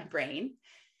placed in my brain.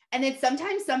 And then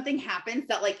sometimes something happens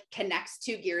that like connects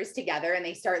 2 gears together and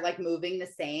they start like moving the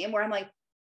same, where I'm like,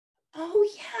 oh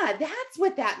yeah, that's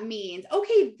what that means.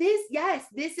 Okay,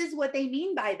 this is what they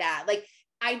mean by that. Like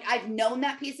I've known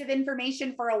that piece of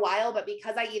information for a while, but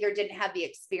because I either didn't have the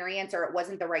experience or it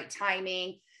wasn't the right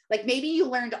timing, like maybe you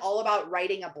learned all about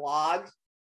writing a blog.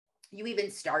 You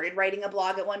even started writing a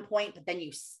blog at one point, but then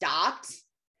you stopped.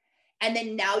 And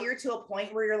then now you're to a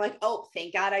point where you're like, oh,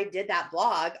 thank God I did that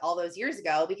blog all those years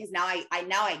ago, because now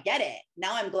I get it.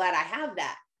 Now I'm glad I have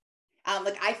that.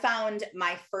 Like I found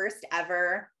my first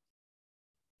ever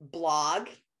blog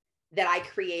that I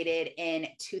created in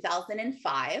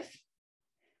 2005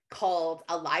 called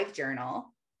A Live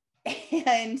Journal.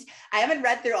 And I haven't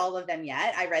read through all of them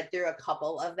yet. I read through a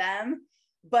couple of them,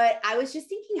 but I was just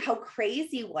thinking, how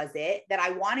crazy was it that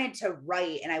I wanted to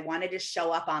write and I wanted to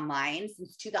show up online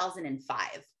since 2005.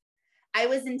 I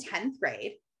was in 10th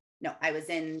grade. No, I was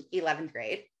in 11th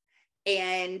grade.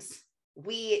 And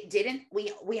we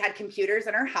had computers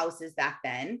in our houses back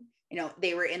then. You know,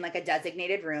 they were in like a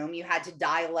designated room. You had to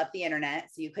dial up the internet,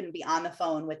 so you couldn't be on the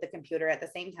phone with the computer at the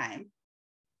same time.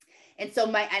 And so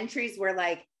my entries were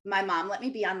like, my mom let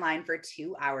me be online for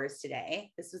 2 hours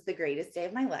today. This was the greatest day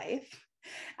of my life.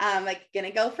 Like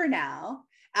gonna go for now.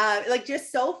 Like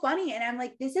just so funny. And I'm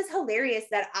like, this is hilarious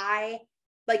that I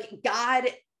like God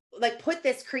like put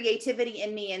this creativity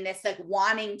in me and this like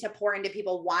wanting to pour into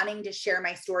people, wanting to share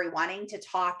my story, wanting to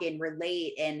talk and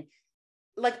relate, and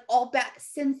like all back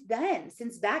since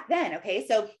back then. Okay.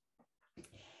 So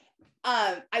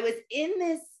I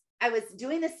was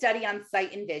doing this study on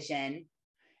sight and vision,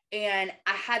 and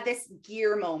I had this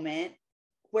gear moment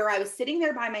where I was sitting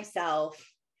there by myself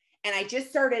and I just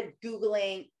started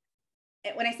Googling.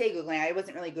 When I say Googling, I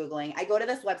wasn't really Googling. I go to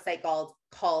this website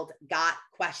called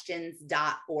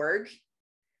gotquestions.org.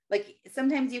 Like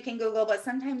sometimes you can Google, but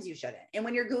sometimes you shouldn't. And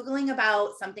when you're Googling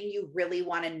about something you really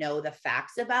want to know the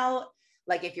facts about,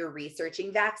 like if you're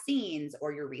researching vaccines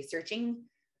or you're researching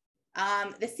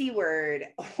the C word,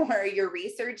 or you're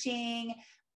researching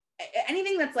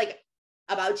anything that's like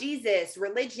about Jesus,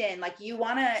 religion, like you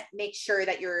want to make sure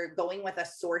that you're going with a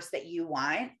source that you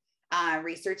want.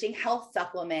 Researching health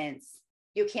supplements,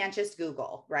 you can't just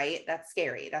Google, right? That's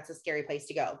scary. That's a scary place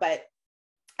to go. But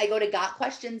I go to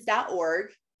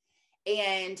gotquestions.org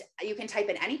and you can type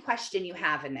in any question you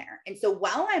have in there. And so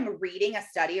while I'm reading a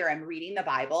study or I'm reading the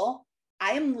Bible,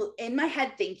 I am in my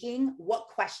head thinking, what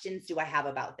questions do I have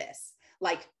about this?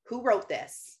 Like, who wrote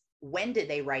this? When did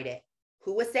they write it?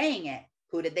 Who was saying it?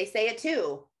 Who did they say it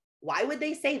to? Why would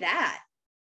they say that?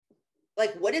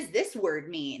 Like, what does this word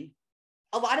mean?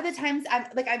 A lot of the times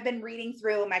I've been reading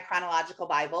through my chronological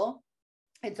Bible.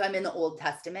 And so I'm in the Old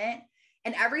Testament.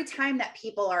 And every time that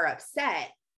people are upset,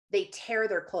 they tear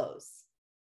their clothes.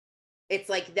 It's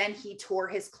like, then he tore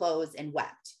his clothes and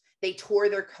wept. They tore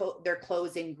their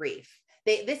clothes in grief.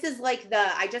 This is like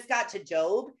I just got to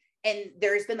Job, and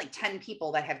there's been like 10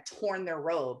 people that have torn their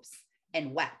robes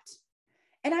and wept.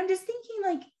 And I'm just thinking,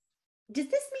 like, does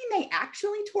this mean they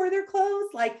actually tore their clothes?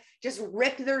 Like just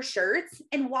ripped their shirts?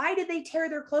 And why did they tear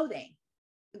their clothing?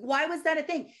 Why was that a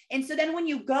thing? And so then when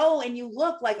you go and you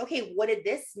look like, okay, what did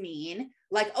this mean?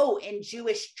 Like, oh, in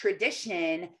Jewish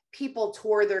tradition, people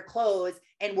tore their clothes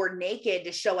and were naked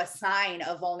to show a sign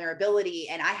of vulnerability.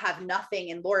 And I have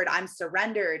nothing. And Lord, I'm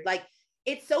surrendered. Like,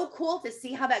 it's so cool to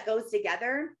see how that goes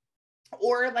together.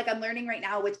 Or like I'm learning right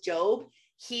now with Job,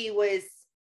 he was,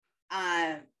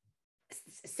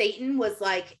 Satan was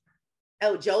like,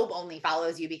 oh, Job only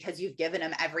follows you because you've given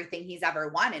him everything he's ever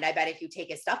wanted. I bet if you take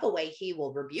his stuff away, he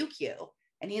will rebuke you.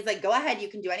 And he's like, go ahead, you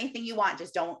can do anything you want.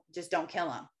 Just don't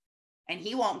kill him. And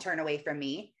he won't turn away from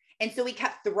me. And so he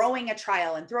kept throwing a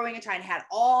trial and had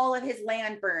all of his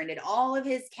land burned and all of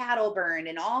his cattle burned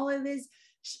and all of his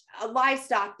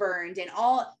livestock burned and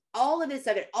all of his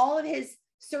stuff, all of his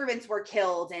servants were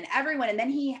killed and everyone. And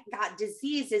then he got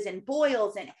diseases and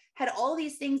boils and had all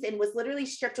these things and was literally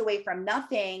stripped away from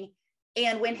nothing.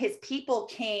 And when his people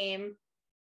came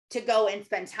to go and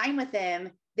spend time with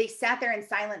him, they sat there in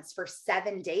silence for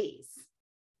 7 days.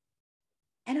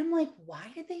 And I'm like,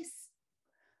 why did they?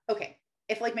 Okay,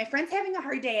 if like my friend's having a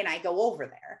hard day and I go over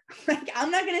there, like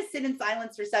I'm not going to sit in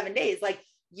silence for 7 days. Like,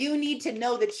 you need to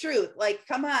know the truth. Like,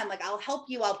 come on, like I'll help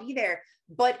you. I'll be there.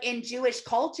 But in Jewish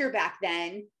culture back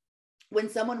then, when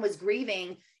someone was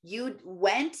grieving, you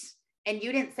went and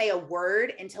you didn't say a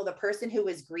word until the person who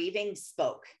was grieving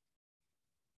spoke.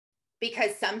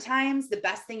 Because sometimes the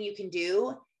best thing you can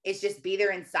do is just be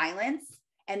there in silence.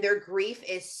 And their grief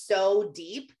is so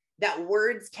deep that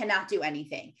words cannot do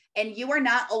anything. And you are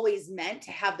not always meant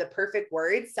to have the perfect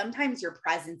words. Sometimes your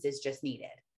presence is just needed.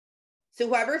 So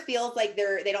whoever feels like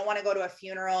they don't want to go to a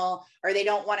funeral or they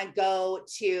don't want to go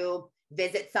to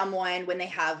visit someone when they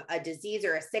have a disease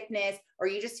or a sickness, or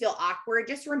you just feel awkward,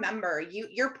 just remember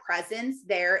your presence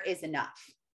there is enough.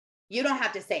 You don't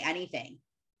have to say anything.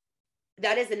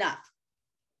 That is enough.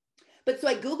 But so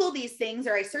I Google these things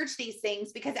or I search these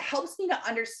things because it helps me to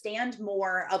understand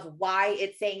more of why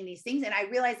it's saying these things. And I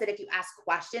realize that if you ask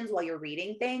questions while you're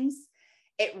reading things,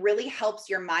 it really helps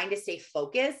your mind to stay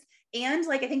focused. And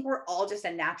like, I think we're all just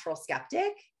a natural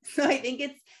skeptic. So I think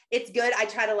it's good. I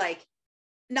try to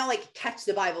not like catch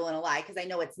the Bible in a lie, because I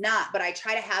know it's not, but I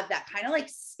try to have that kind of like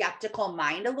skeptical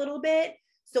mind a little bit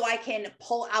so I can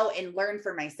pull out and learn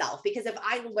for myself. Because if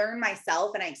I learn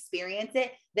myself and I experience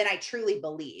it, then I truly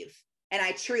believe. And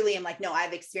I truly am like, no,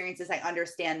 I've experienced this. I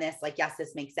understand this. Like, yes,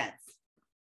 this makes sense.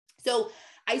 So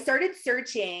I started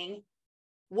searching,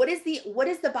 what does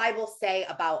the Bible say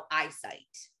about eyesight?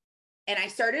 And I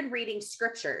started reading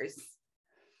scriptures.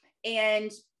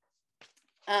 And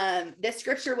this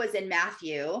scripture was in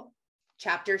Matthew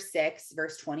chapter 6,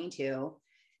 verse 22.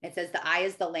 It says, the eye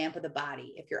is the lamp of the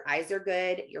body. If your eyes are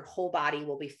good, your whole body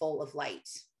will be full of light.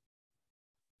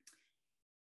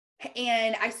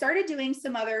 And I started doing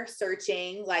some other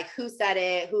searching, like who said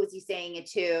it, who was he saying it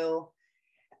to?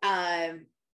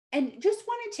 And just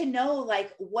wanted to know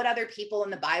like what other people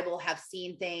in the Bible have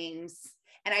seen things.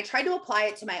 And I tried to apply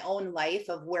it to my own life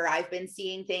of where I've been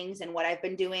seeing things and what I've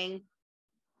been doing.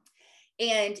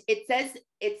 And it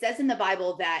says in the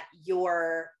Bible that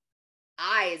your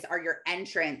eyes are your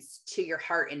entrance to your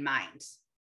heart and mind.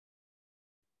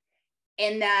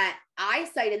 And that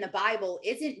eyesight in the Bible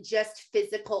isn't just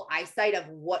physical eyesight of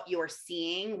what you're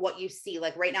seeing, what you see.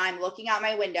 Like right now I'm looking out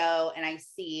my window and I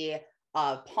see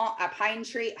a palm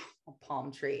tree.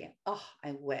 Oh,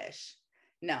 I wish.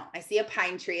 No, I see a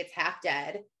pine tree. It's half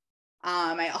dead.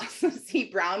 I also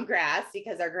see brown grass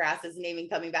because our grass isn't even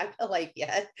coming back to life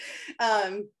yet.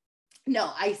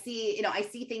 No, I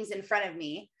see things in front of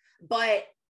me, but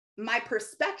my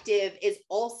perspective is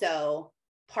also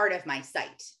part of my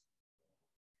sight,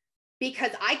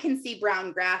 because I can see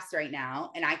brown grass right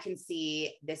now, and I can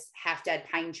see this half dead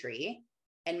pine tree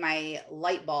and my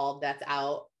light bulb that's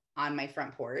out on my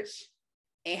front porch,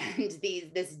 and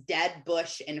this dead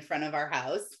bush in front of our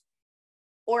house.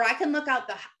 Or I can look out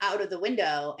of the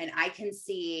window and I can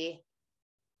see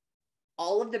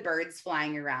all of the birds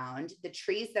flying around, the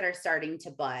trees that are starting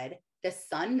to bud, the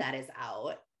sun that is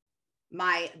out,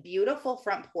 my beautiful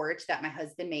front porch that my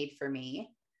husband made for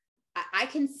me. I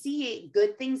can see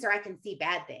good things or I can see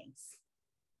bad things.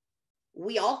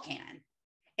 We all can.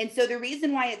 And so the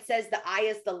reason why it says the eye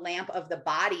is the lamp of the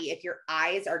body, if your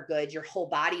eyes are good, your whole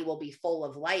body will be full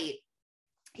of light.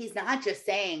 He's not just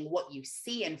saying what you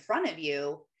see in front of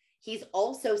you. He's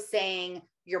also saying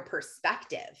your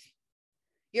perspective.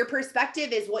 Your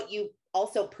perspective is what you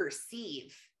also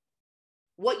perceive.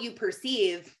 What you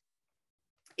perceive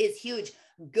is huge.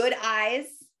 Good eyes,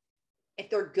 if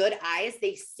they're good eyes,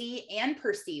 they see and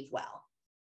perceive well.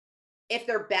 If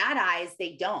they're bad eyes,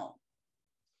 they don't.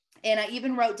 And I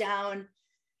even wrote down,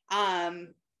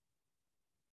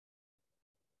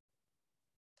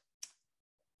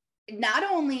 not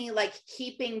only like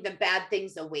keeping the bad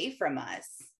things away from us,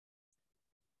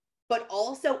 but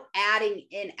also adding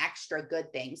in extra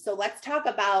good things. So let's talk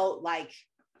about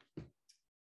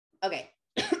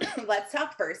let's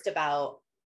talk first about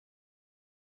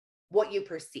what you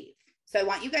perceive. So I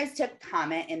want you guys to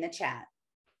comment in the chat,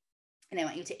 and I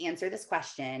want you to answer this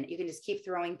question. You can just keep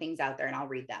throwing things out there and I'll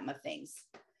read them of things.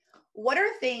 What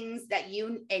are things that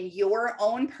you in your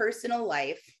own personal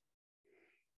life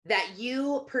that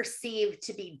you perceive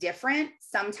to be different,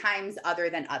 sometimes other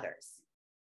than others?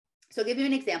 So I'll give you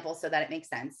an example so that it makes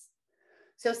sense.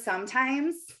 So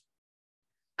sometimes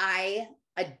I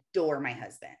adore my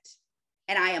husband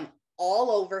and I am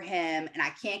all over him and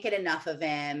I can't get enough of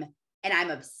him and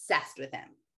I'm obsessed with him.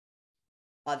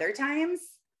 Other times,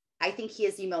 I think he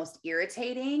is the most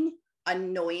irritating,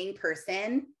 annoying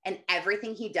person, and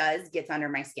everything he does gets under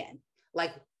my skin.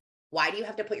 Like, why do you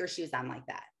have to put your shoes on like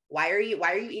that? Why are you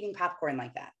eating popcorn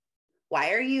like that? Why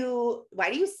do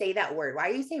you say that word?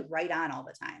 Why do you say right on all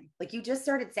the time? Like, you just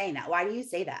started saying that. Why do you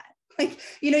say that? Like,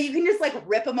 you can just like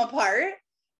rip him apart.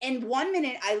 And 1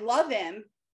 minute I love him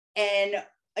and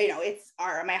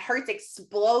my heart's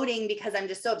exploding because I'm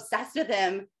just so obsessed with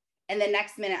him. And the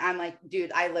next minute I'm like,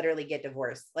 dude, I literally get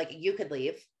divorced. Like, you could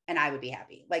leave and I would be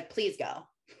happy. Like, please go.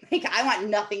 Like, I want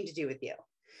nothing to do with you.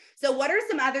 So what are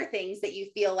some other things that you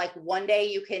feel like one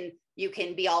day you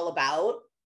can be all about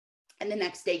and the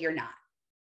next day you're not?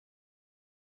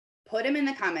 Put them in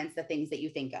the comments, the things that you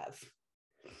think of.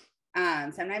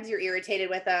 Sometimes you're irritated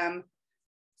with them.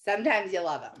 Sometimes you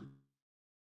love them.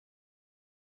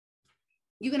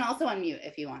 You can also unmute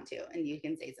if you want to, and you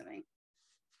can say something.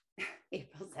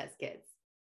 April says kids.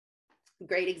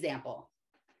 Great example.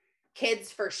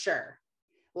 Kids for sure.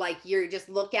 Like, you just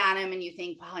look at them and you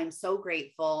think, wow, I'm so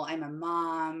grateful. I'm a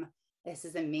mom. This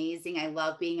is amazing. I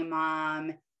love being a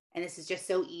mom. And this is just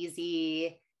so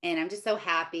easy. And I'm just so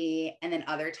happy. And then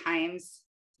other times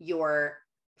you're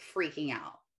freaking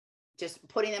out, just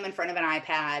putting them in front of an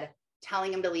iPad,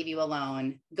 telling them to leave you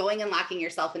alone, going and locking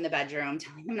yourself in the bedroom,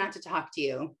 telling them not to talk to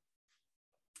you.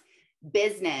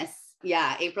 Business.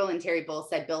 Yeah. April and Terry both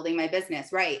said building my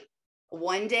business. Right.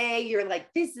 One day you're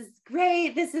like, this is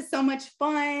great. This is so much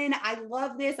fun. I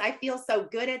love this. I feel so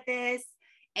good at this.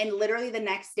 And literally the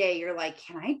next day you're like,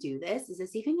 can I do this? Is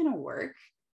this even going to work?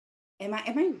 Am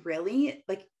I really,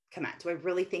 like, come on, do I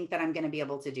really think that I'm going to be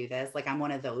able to do this? Like, I'm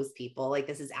one of those people, like,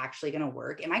 this is actually going to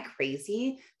work. Am I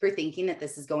crazy for thinking that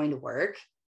this is going to work?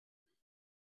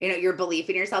 Your belief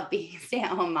in yourself being a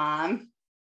stay-at-home mom,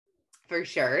 for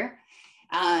sure.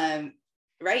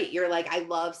 Right. You're like, I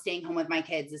love staying home with my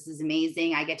kids. This is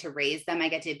amazing. I get to raise them. I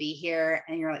get to be here.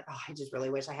 And you're like, oh, I just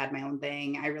really wish I had my own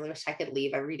thing. I really wish I could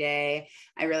leave every day.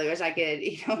 I really wish I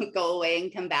could, go away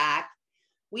and come back.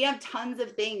 We have tons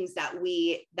of things that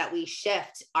we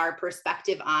shift our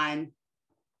perspective on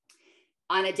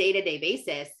a day-to-day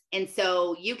basis. And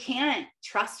so you can't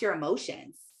trust your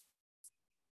emotions.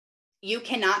 You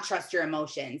cannot trust your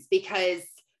emotions because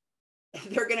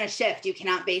they're going to shift. You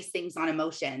cannot base things on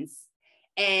emotions.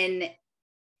 And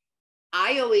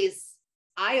I always,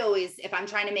 if I'm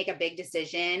trying to make a big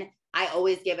decision, I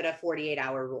always give it a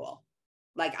 48-hour rule.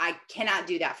 Like I cannot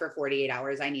do that for 48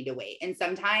 hours. I need to wait. And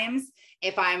sometimes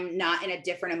if I'm not in a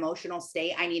different emotional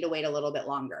state, I need to wait a little bit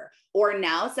longer. Or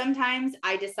now sometimes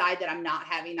I decide that I'm not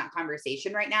having that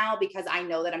conversation right now because I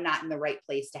know that I'm not in the right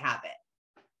place to have it.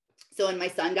 So when my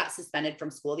son got suspended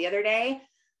from school the other day,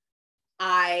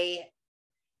 I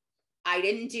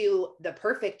didn't do the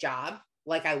perfect job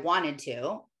like I wanted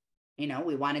to. You know,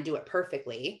 we want to do it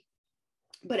perfectly,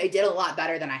 but I did a lot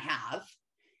better than I have.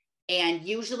 And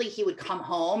usually he would come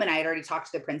home and I had already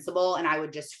talked to the principal and I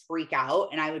would just freak out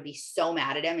and I would be so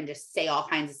mad at him and just say all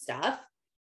kinds of stuff.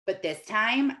 But this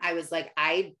time I was like,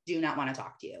 I do not want to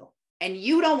talk to you. And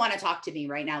you don't want to talk to me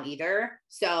right now either.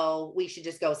 So we should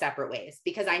just go separate ways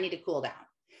because I need to cool down.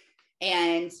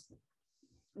 And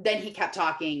then he kept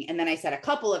talking. And then I said a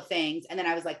couple of things. And then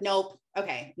I was like, nope.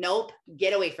 Okay. Nope.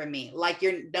 Get away from me. Like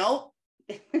nope,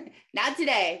 not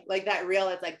today. Like that real,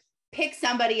 it's like, pick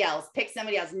somebody else,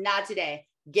 not today.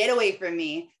 Get away from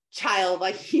me, child.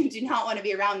 Like you do not want to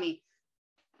be around me.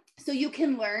 So you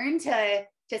can learn to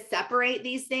separate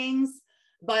these things.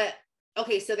 But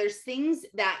okay, so there's things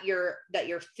that you're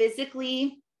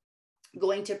physically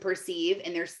going to perceive,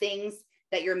 and there's things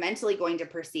that you're mentally going to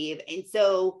perceive. And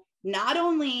so not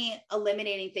only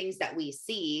eliminating things that we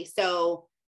see. So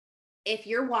if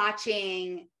you're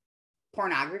watching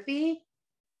pornography,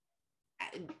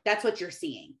 that's what you're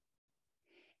seeing.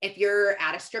 If you're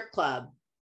at a strip club,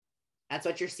 that's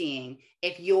what you're seeing.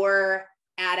 If you're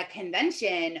at a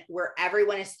convention where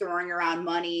everyone is throwing around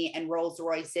money and Rolls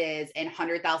Royces and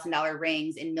 $100,000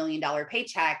 rings and $1 million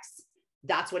paychecks,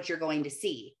 that's what you're going to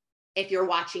see. If you're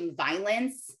watching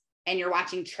violence and you're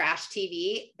watching trash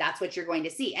TV, that's what you're going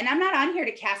to see. And I'm not on here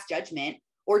to cast judgment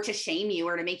or to shame you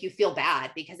or to make you feel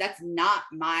bad, because that's not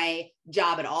my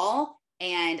job at all.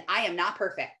 And I am not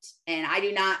perfect. And I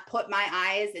do not put my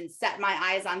eyes and set my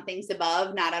eyes on things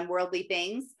above, not on worldly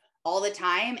things all the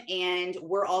time. And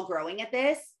we're all growing at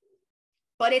this.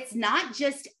 But it's not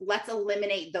just let's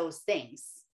eliminate those things.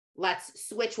 Let's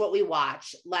switch what we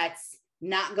watch. Let's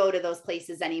not go to those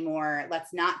places anymore.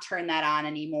 Let's not turn that on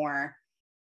anymore.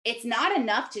 It's not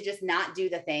enough to just not do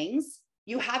the things.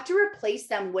 You have to replace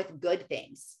them with good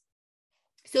things.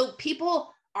 So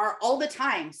people are all the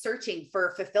time searching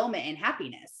for fulfillment and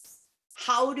happiness.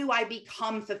 How do I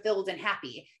become fulfilled and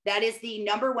happy? That is the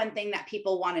number one thing that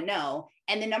people want to know.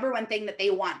 And the number one thing that they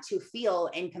want to feel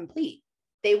and complete.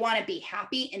 They want to be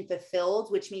happy and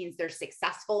fulfilled, which means they're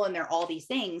successful and they're all these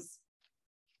things.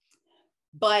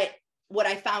 But what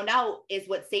I found out is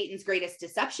what Satan's greatest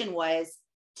deception was,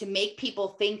 to make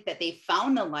people think that they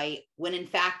found the light when in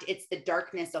fact it's the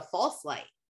darkness of false light.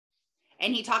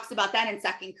 And he talks about that in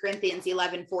 2 Corinthians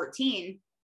 11:14.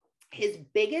 His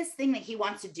biggest thing that he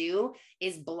wants to do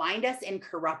is blind us and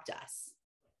corrupt us.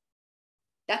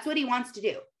 That's what he wants to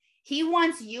do. He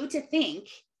wants you to think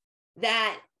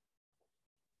that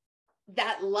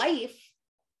life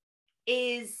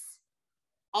is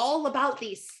all about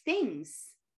these things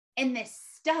and this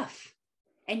stuff.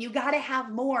 And you got to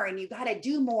have more, and you got to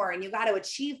do more, and you got to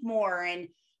achieve more, and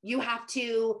you have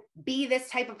to be this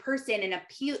type of person and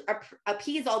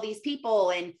appease all these people.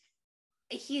 And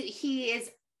he is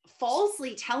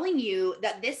falsely telling you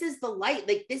that this is the light.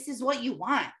 Like, this is what you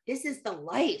want. This is the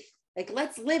life. Like,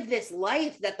 let's live this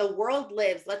life that the world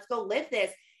lives. Let's go live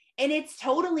this. And it's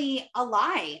totally a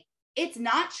lie. It's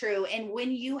not true. And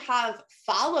when you have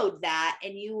followed that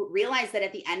and you realize that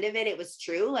at the end of it, it was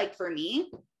true. Like for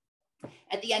me,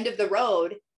 at the end of the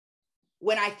road,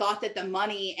 when I thought that the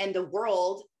money and the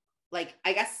world, like,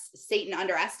 I guess Satan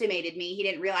underestimated me. He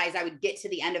didn't realize I would get to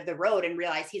the end of the road and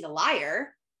realize he's a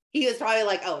liar. He was probably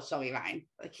like, oh, she'll be fine.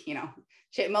 Like, you know,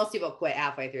 most people quit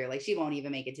halfway through. Like, she won't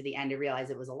even make it to the end to realize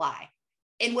it was a lie.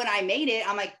 And when I made it,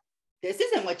 I'm like, this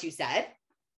isn't what you said.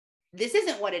 This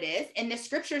isn't what it is. And the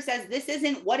scripture says this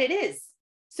isn't what it is.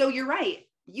 So you're right.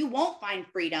 You won't find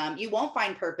freedom. You won't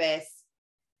find purpose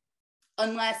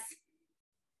unless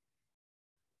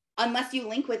you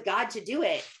link with God to do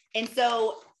it. And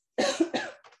so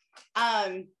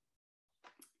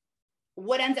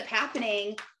what ends up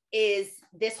happening is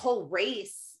this whole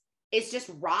race is just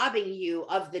robbing you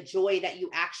of the joy that you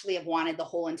actually have wanted the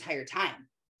whole entire time.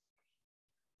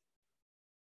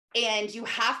 And you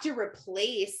have to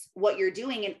replace what you're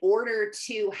doing in order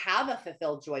to have a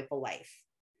fulfilled, joyful life.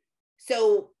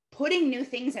 So putting new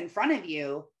things in front of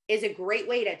you is a great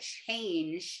way to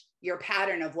change your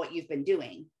pattern of what you've been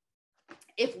doing.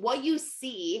 If what you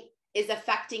see is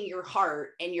affecting your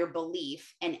heart and your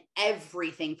belief and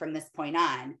everything from this point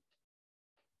on,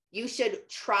 you should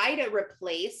try to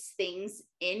replace things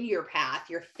in your path,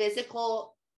 your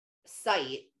physical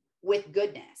sight, with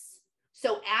goodness.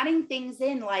 So adding things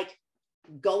in like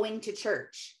going to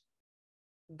church.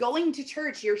 Going to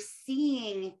church, you're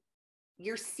seeing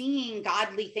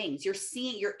godly things.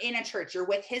 You're in a church, you're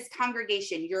with his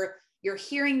congregation, you're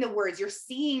hearing the words, you're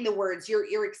seeing the words,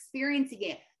 you're experiencing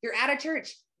it. You're at a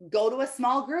church. Go to a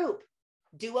small group,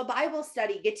 do a Bible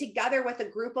study, get together with a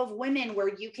group of women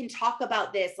where you can talk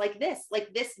about this, like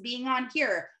this being on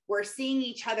here. We're seeing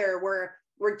each other.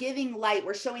 We're giving light.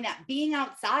 We're showing up, being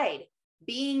outside,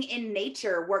 being in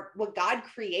nature, what God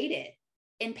created,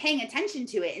 and paying attention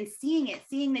to it and seeing it,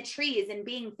 seeing the trees and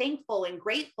being thankful and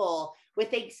grateful with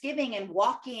Thanksgiving and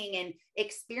walking and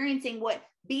experiencing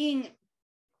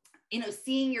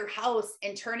seeing your house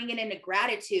and turning it into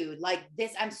gratitude. Like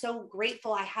this, I'm so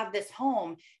grateful I have this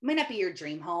home. It might not be your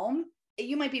dream home.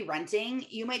 You might be renting.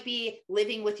 You might be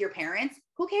living with your parents.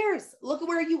 Who cares? Look at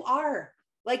where you are.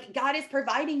 Like God is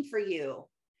providing for you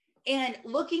and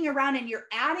looking around, and you're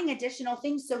adding additional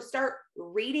things. So start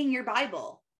reading your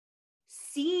Bible,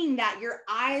 seeing that your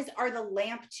eyes are the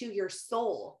lamp to your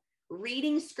soul.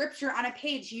 Reading scripture on a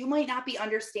page, you might not be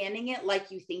understanding it like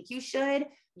you think you should.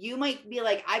 You might be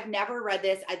like, I've never read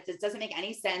this. This doesn't make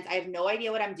any sense. I have no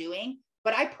idea what I'm doing,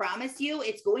 but I promise you,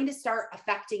 it's going to start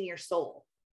affecting your soul.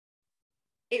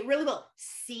 It really will.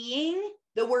 Seeing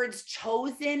the words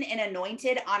chosen and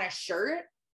anointed on a shirt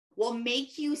will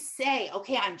make you say,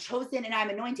 okay, I'm chosen and I'm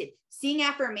anointed. Seeing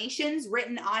affirmations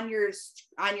written on your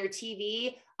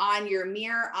TV, on your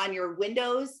mirror, on your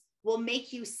windows will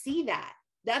make you see that.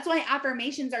 That's why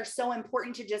affirmations are so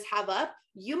important to just have up.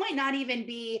 You might not even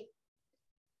be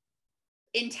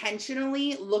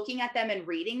intentionally looking at them and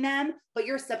reading them, but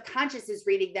your subconscious is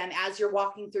reading them as you're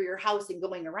walking through your house and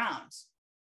going around.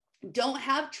 Don't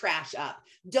have trash up.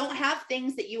 Don't have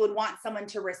things that you would want someone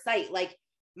to recite. Like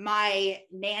my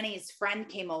nanny's friend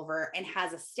came over and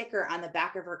has a sticker on the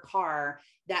back of her car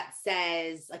that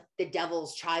says like the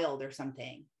devil's child or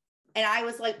something. And I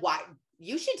was like, why?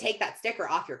 You should take that sticker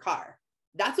off your car.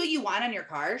 That's what you want on your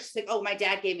car. She's like, oh, my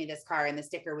dad gave me this car and the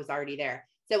sticker was already there.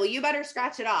 So, well, you better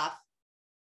scratch it off.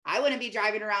 I wouldn't be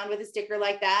driving around with a sticker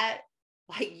like that.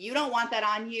 Like, you don't want that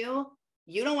on you.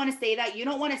 You don't want to say that. You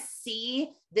don't want to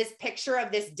see this picture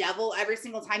of this devil every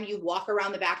single time you walk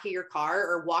around the back of your car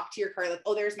or walk to your car. Like,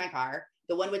 oh, there's my car,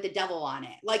 the one with the devil on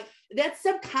it. Like, that's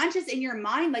subconscious in your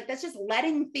mind. Like, that's just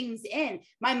letting things in.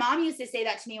 My mom used to say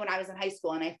that to me when I was in high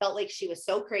school, and I felt like she was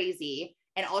so crazy.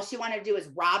 And all she wanted to do is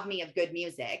rob me of good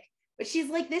music. But she's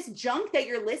like, this junk that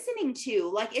you're listening to,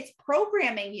 like, it's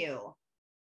programming you.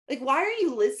 Like, why are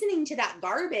you listening to that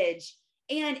garbage?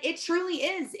 And it truly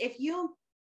is. If you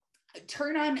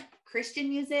turn on Christian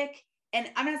music, and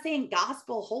I'm not saying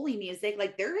gospel, holy music,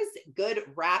 like there is good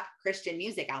rap Christian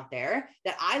music out there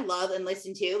that I love and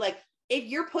listen to. Like, if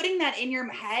you're putting that in your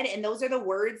head and those are the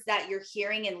words that you're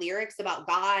hearing in lyrics about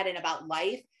God and about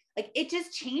life, like it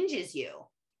just changes you.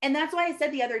 And that's why I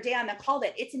said the other day on the call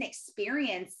that it's an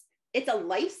experience. It's a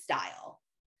lifestyle.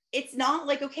 It's not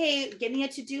like, okay, give me a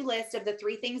to-do list of the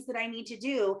 3 things that I need to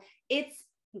do. It's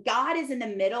God is in the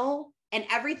middle and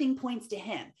everything points to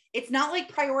him. It's not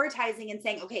like prioritizing and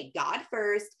saying, okay, God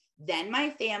first, then my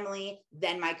family,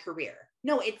 then my career.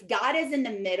 No, it's God is in the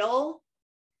middle.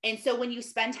 And so when you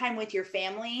spend time with your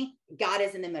family, God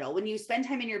is in the middle. When you spend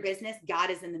time in your business, God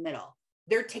is in the middle.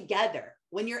 They're together.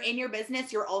 When you're in your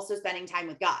business, you're also spending time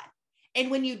with God.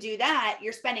 And when you do that,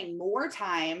 you're spending more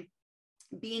time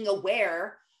being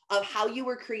aware of how you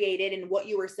were created and what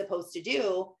you were supposed to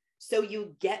do. So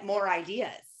you get more ideas.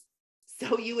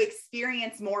 So you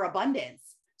experience more abundance.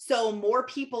 So more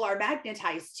people are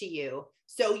magnetized to you.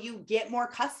 So you get more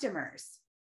customers.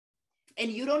 And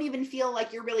you don't even feel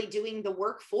like you're really doing the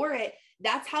work for it.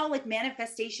 That's how like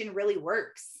manifestation really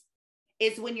works,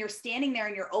 is when you're standing there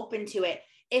and you're open to it.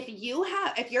 If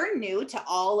you're new to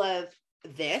all of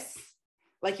this,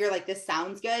 like you're like, this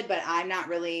sounds good, but I'm not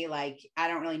really like, I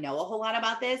don't really know a whole lot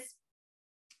about this.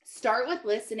 Start with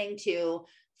listening to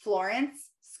Florence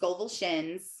Scovel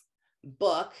Shinn's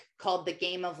book called The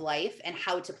Game of Life and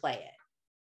How to Play It.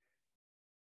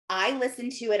 I listen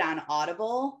to it on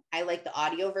Audible. I like the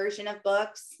audio version of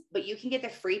books, but you can get the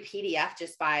free PDF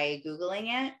just by Googling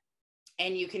it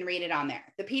and you can read it on there.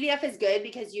 The PDF is good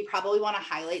because you probably want to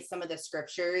highlight some of the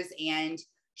scriptures, and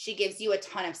she gives you a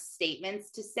ton of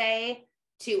statements to say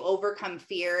to overcome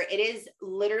fear. It is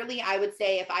literally, I would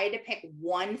say, if I had to pick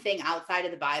one thing outside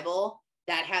of the Bible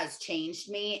that has changed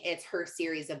me, it's her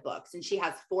series of books. And she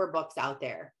has 4 books out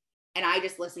there. And I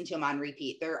just listen to them on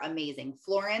repeat. They're amazing.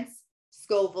 Florence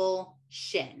Scovel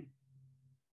Shinn.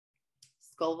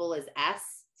 Scovel is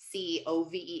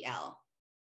Scovel.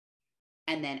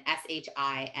 And then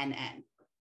Shinn.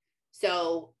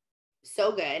 So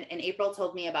good. And April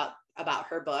told me about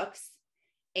her books.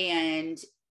 and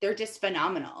they're just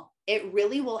phenomenal. It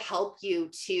really will help you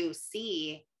to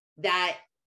see that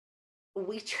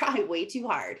we try way too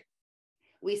hard.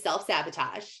 We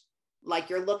self-sabotage. Like,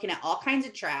 you're looking at all kinds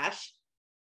of trash.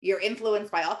 You're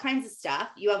influenced by all kinds of stuff.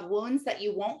 You have wounds that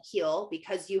you won't heal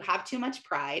because you have too much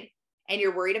pride and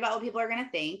you're worried about what people are going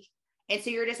to think. And so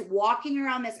you're just walking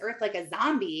around this earth like a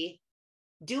zombie,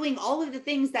 doing all of the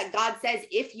things that God says,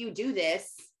 if you do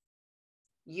this,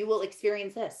 you will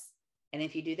experience this. And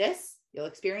if you do this, you'll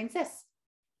experience this.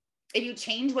 If you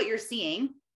change what you're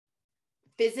seeing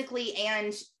physically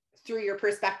and through your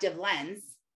perspective lens,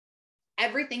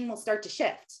 everything will start to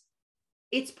shift.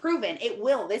 It's proven. It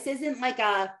will. This isn't like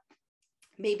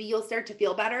maybe you'll start to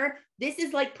feel better. This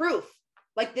is like proof.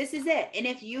 Like, this is it. And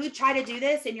if you try to do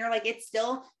this and you're like, it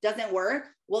still doesn't work,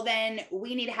 well, then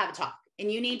we need to have a talk,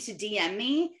 and you need to DM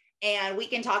me and we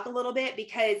can talk a little bit,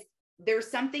 because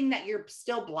there's something that you're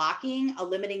still blocking, a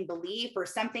limiting belief or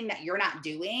something that you're not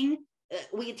doing.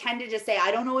 We tend to just say,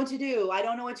 I don't know what to do. I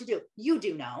don't know what to do. You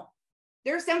do know.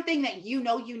 There's something that you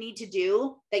know you need to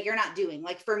do that you're not doing.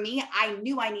 Like, for me, I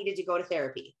knew I needed to go to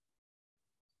therapy.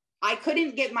 I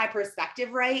couldn't get my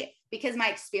perspective right because my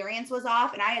experience was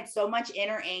off, and I had so much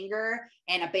inner anger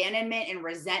and abandonment and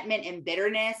resentment and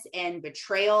bitterness and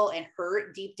betrayal and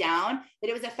hurt deep down that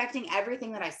it was affecting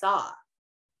everything that I saw.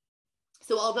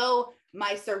 So although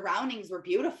my surroundings were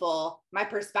beautiful, my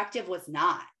perspective was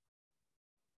not.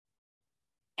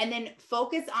 And then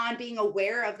focus on being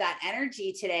aware of that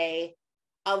energy today,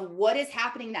 of what is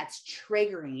happening that's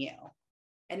triggering you.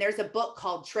 And there's a book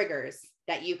called Triggers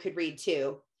that you could read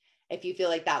too, if you feel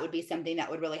like that would be something that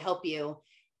would really help you.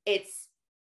 It's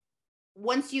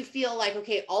once you feel like,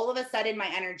 okay, all of a sudden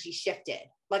my energy shifted.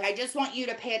 Like, I just want you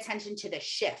to pay attention to the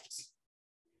shift.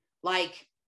 Like,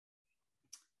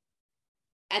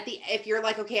 if you're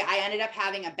like, okay, I ended up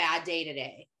having a bad day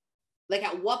today. Like,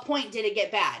 at what point did it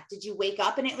get bad? Did you wake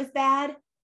up and it was bad?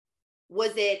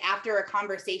 Was it after a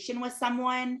conversation with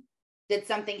someone? Did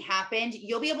something happen?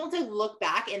 You'll be able to look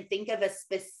back and think of a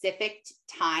specific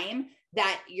time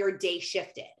that your day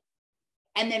shifted.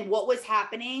 And then what was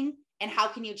happening and how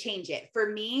can you change it? For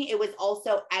me, it was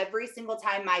also every single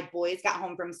time my boys got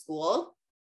home from school,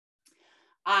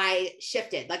 I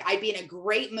shifted. Like, I'd be in a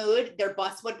great mood. Their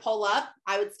bus would pull up.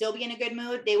 I would still be in a good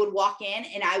mood. They would walk in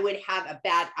and I would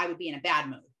be in a bad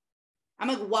mood. I'm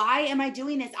like, why am I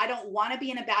doing this? I don't want to be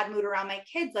in a bad mood around my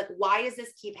kids. Like, why does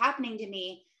this keep happening to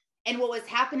me? And what was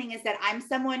happening is that I'm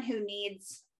someone who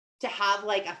needs to have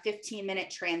like a 15-minute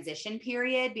transition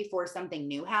period before something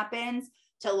new happens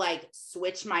to like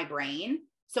switch my brain.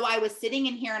 So I was sitting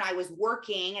in here and I was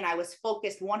working and I was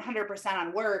focused 100%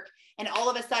 on work. And all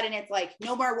of a sudden it's like,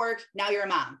 no more work. Now you're a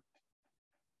mom.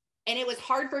 And it was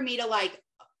hard for me to like,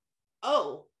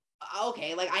 oh,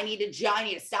 okay. Like, I need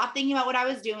to stop thinking about what I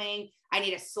was doing. I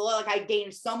need to slow, like, I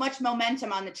gained so much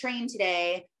momentum on the train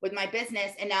today with my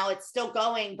business, and now it's still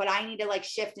going, but I need to like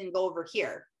shift and go over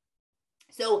here.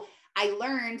 So I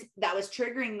learned that was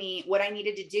triggering me. What I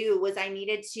needed to do was I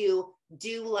needed to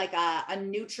do like a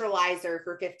neutralizer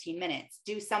for 15 minutes,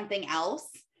 do something else.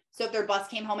 So if their bus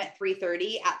came home at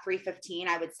 3:30, at 3:15,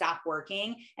 I would stop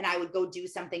working and I would go do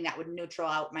something that would neutral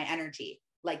out my energy,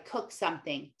 like cook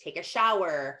something, take a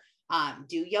shower,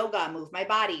 do yoga, move my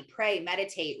body, pray,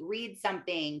 meditate, read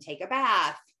something, take a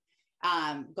bath,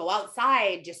 go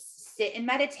outside, just sit and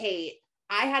meditate.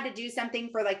 I had to do something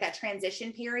for like that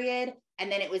transition period. And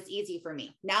then it was easy for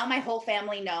me. Now my whole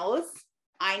family knows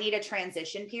I need a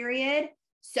transition period.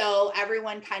 So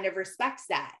everyone kind of respects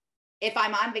that. If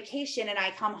I'm on vacation and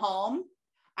I come home,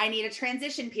 I need a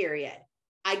transition period.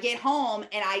 I get home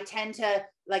and I tend to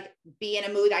like be in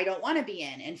a mood I don't want to be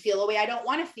in and feel a way I don't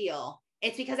want to feel.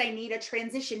 It's because I need a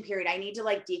transition period. I need to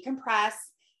like decompress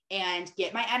and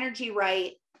get my energy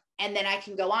right. And then I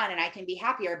can go on and I can be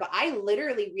happier. But I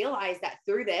literally realized that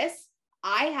through this,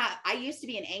 I used to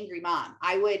be an angry mom.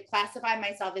 I would classify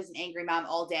myself as an angry mom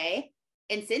all day.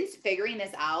 And since figuring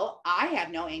this out, I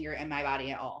have no anger in my body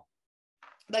at all.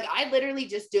 Like, I literally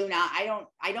just do not,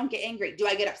 I don't get angry. Do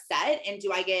I get upset and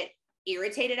do I get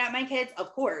irritated at my kids?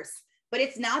 Of course. But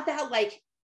it's not that like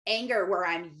anger where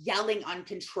I'm yelling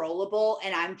uncontrollable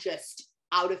and I'm just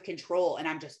out of control and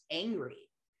I'm just angry.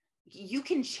 You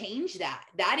can change that.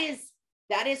 That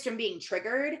is from being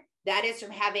triggered. That is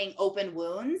from having open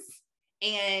wounds.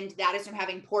 And that is from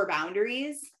having poor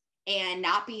boundaries and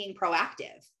not being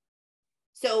proactive.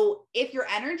 So if your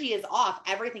energy is off,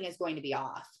 everything is going to be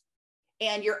off.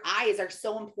 And your eyes are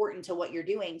so important to what you're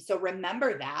doing. So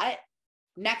remember that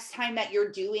next time that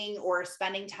you're doing or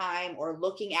spending time or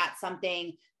looking at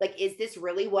something, like, is this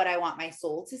really what I want my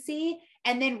soul to see?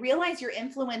 And then realize your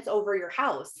influence over your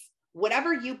house.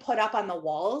 whatever you put up on the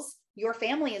walls, your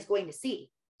family is going to see.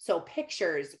 So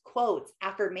pictures, quotes,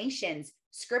 affirmations,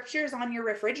 scriptures on your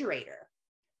refrigerator.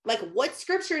 Like, what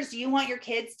scriptures do you want your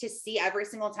kids to see every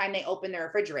single time they open their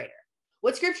refrigerator?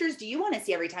 What scriptures do you want to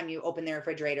see every time you open their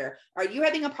refrigerator? Are you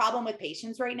having a problem with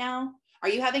patience right now? Are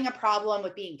you having a problem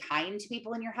with being kind to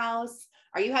people in your house?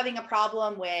 Are you having a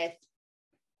problem with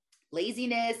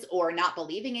laziness or not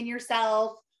believing in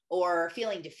yourself or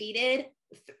feeling defeated?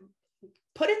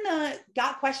 Put in the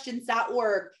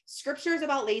gotquestions.org scriptures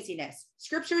about laziness,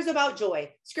 scriptures about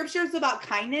joy, scriptures about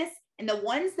kindness, and the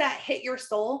ones that hit your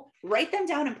soul, write them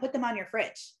down and put them on your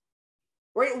fridge.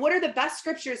 Right? What are the best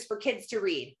scriptures for kids to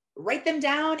read? Write them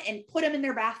down and put them in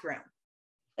their bathroom.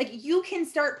 Like, you can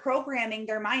start programming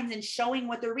their minds and showing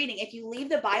what they're reading. If you leave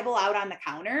the Bible out on the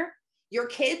counter, your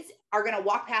kids are going to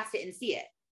walk past it and see it.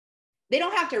 They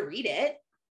don't have to read it.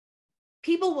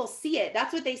 People will see it.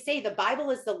 That's what they say. The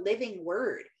Bible is the living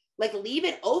word. Like, leave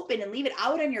it open and leave it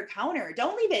out on your counter.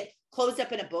 Don't leave it closed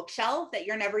up in a bookshelf that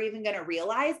you're never even going to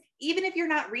realize. Even if you're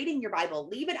not reading your Bible,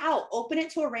 leave it out, open it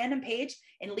to a random page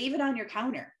and leave it on your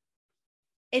counter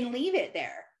and leave it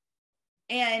there.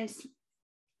 And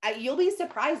you'll be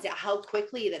surprised at how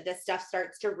quickly that this stuff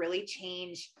starts to really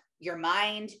change your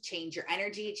mind, change your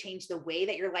energy, change the way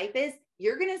that your life is.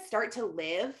 You're going to start to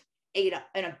live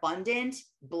an abundant,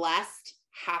 blessed,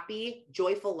 happy,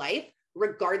 joyful life,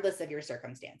 regardless of your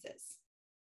circumstances.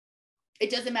 It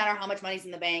doesn't matter how much money's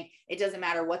in the bank. It doesn't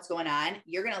matter what's going on.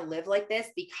 You're going to live like this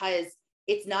because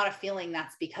it's not a feeling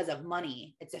that's because of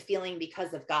money. It's a feeling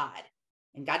because of God.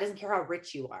 And God doesn't care how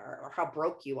rich you are or how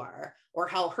broke you are or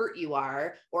how hurt you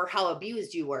are or how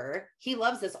abused you were. He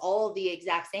loves us all the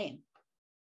exact same.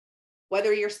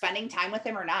 Whether you're spending time with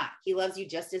him or not, he loves you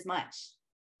just as much.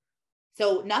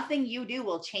 So nothing you do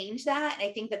will change that. And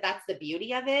I think that that's the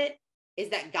beauty of it, is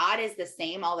that God is the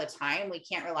same all the time. We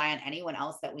can't rely on anyone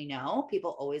else that we know.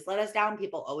 People always let us down.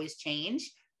 People always change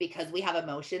because we have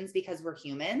emotions, because we're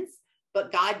humans,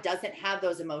 but God doesn't have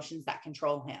those emotions that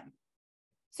control him.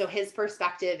 So his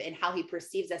perspective and how he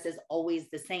perceives us is always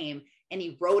the same. And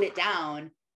he wrote it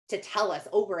down to tell us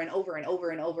over and over and over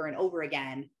and over and over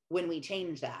again when we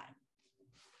change that.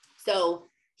 So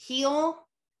heal,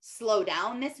 slow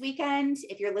down this weekend.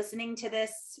 If you're listening to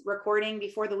this recording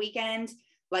before the weekend,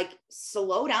 like,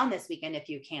 slow down this weekend if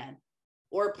you can,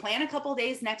 or plan a couple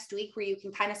days next week where you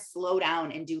can kind of slow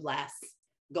down and do less.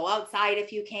 Go outside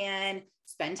if you can,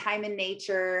 spend time in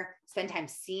nature, spend time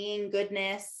seeing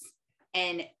goodness,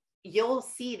 and you'll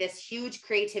see this huge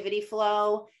creativity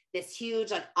flow, this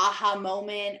huge like aha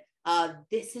moment of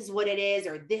this is what it is,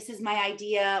 or this is my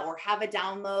idea, or have a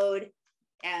download.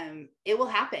 It will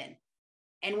happen.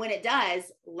 And when it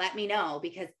does, let me know,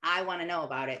 because I want to know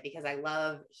about it, because I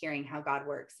love hearing how God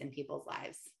works in people's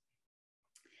lives.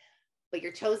 But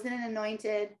you're chosen and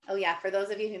anointed. Oh yeah, for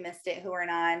those of you who missed it, who aren't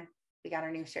on, we got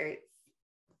our new shirts.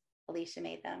 Alicia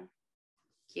made them.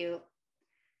 Cute.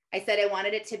 I said I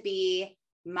wanted it to be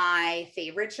my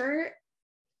favorite shirt.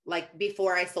 Like,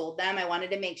 before I sold them, I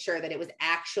wanted to make sure that it was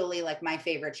actually like my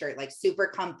favorite shirt, like super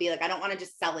comfy. Like, I don't want to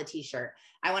just sell a t-shirt.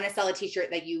 I want to sell a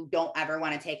t-shirt that you don't ever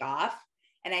want to take off.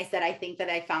 And I said, I think that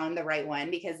I found the right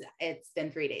one, because it's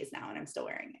been 3 days now and I'm still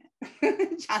wearing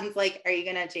it. John's like, are you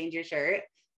going to change your shirt?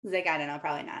 He's like, I don't know,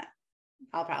 probably not.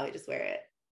 I'll probably just wear it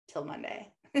till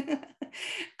Monday. But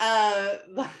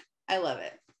I love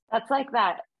it. That's like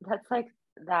that.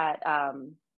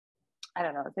 I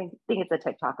don't know. I think it's a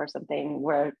TikTok or something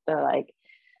where they're like,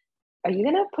 are you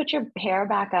going to put your hair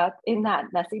back up in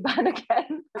that messy bun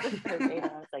again? And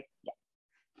I was like, yeah.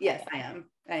 Yes, I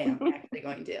am actually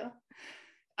going to.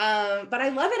 But I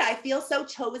love it. I feel so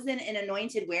chosen and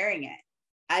anointed wearing it.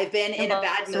 I've been in a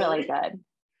bad mood. Really good.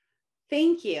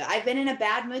 Thank you. I've been in a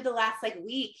bad mood the last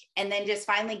week, and then just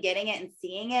finally getting it and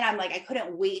seeing it. I'm like, I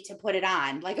couldn't wait to put it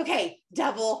on. Like, okay,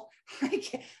 devil,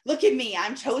 like, look at me.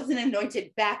 I'm chosen and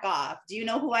anointed. Back off. Do you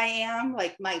know who I am?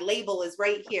 Like, my label is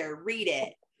right here. Read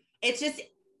it. It's just,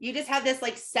 you just have this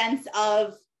sense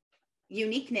of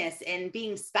uniqueness and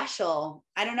being special.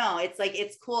 I don't know. It's like,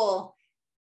 it's cool.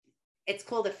 It's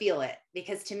cool to feel it,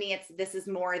 because to me, this is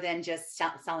more than just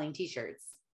selling t-shirts.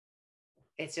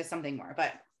 It's just something more.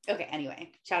 But okay,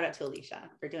 anyway, shout out to Alicia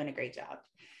for doing a great job.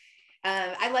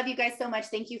 I love you guys so much.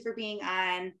 Thank you for being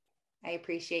on. I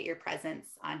appreciate your presence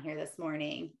on here this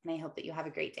morning, and I hope that you have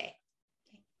a great day.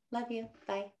 Okay. Love you.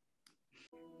 Bye.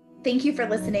 Thank you for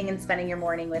listening and spending your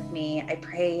morning with me. I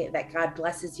pray that God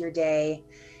blesses your day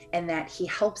and that he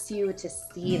helps you to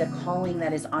see the calling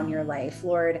that is on your life.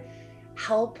 Lord,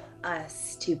 help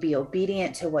us to be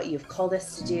obedient to what you've called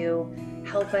us to do.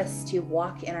 Help us to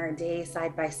walk in our day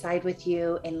side by side with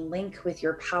you and link with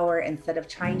your power instead of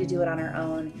trying to do it on our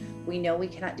own. We know we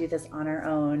cannot do this on our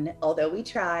own, although we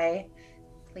try.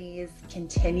 Please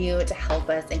continue to help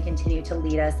us and continue to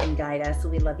lead us and guide us.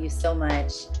 We love you so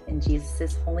much. In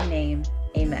Jesus' holy name,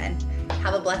 amen.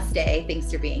 Have a blessed day.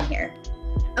 Thanks for being here.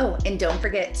 Oh, and don't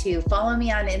forget to follow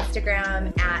me on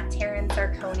Instagram at Taryn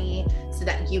Sarconi so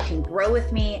that you can grow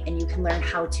with me and you can learn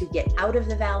how to get out of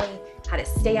the valley, how to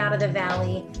stay out of the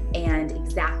valley, and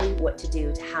exactly what to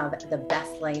do to have the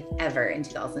best life ever in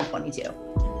 2022.